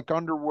guys like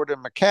Underwood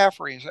and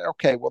McCaffrey and say,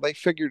 okay, well, they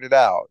figured it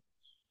out.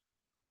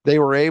 They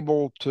were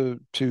able to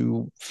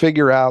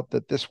figure out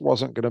that this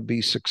wasn't going to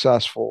be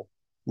successful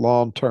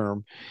long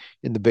term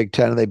in the Big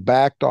Ten, and they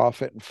backed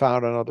off it and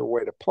found another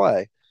way to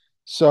play.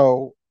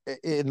 So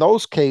in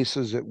those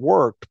cases, it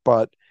worked.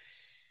 But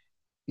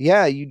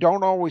yeah, you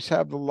don't always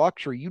have the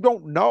luxury. You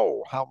don't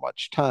know how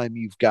much time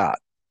you've got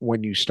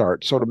when you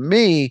start. So to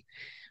me,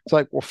 it's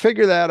like, well,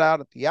 figure that out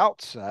at the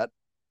outset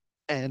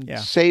and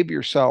save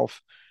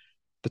yourself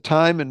the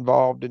time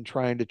involved in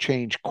trying to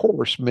change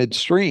course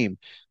midstream.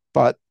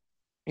 But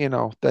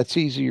that's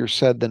easier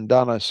said than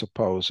done, I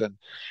suppose. And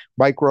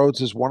Mike Rhodes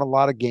has won a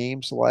lot of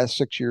games the last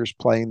 6 years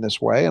playing this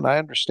way, and I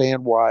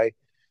understand why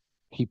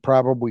he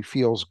probably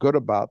feels good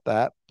about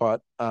that.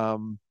 But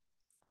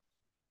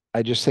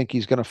I just think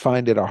he's going to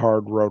find it a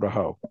hard row to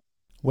hoe.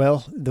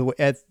 Well, the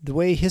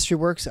way history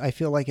works, I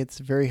feel like it's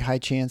a very high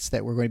chance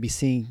that we're going to be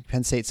seeing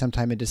Penn State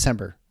sometime in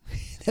December.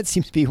 That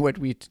seems to be what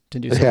we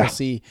tend to do.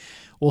 So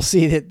we'll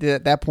see that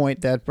at that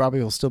point, that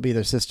probably will still be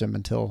their system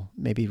until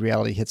maybe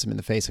reality hits them in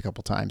the face a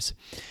couple times.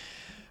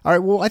 All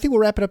right. Well, I think we'll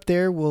wrap it up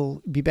there.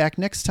 We'll be back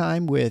next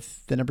time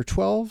with the number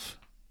 12,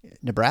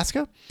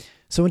 Nebraska.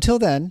 So until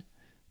then,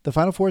 the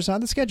Final Four is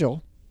on the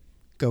schedule.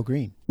 Go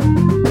Green.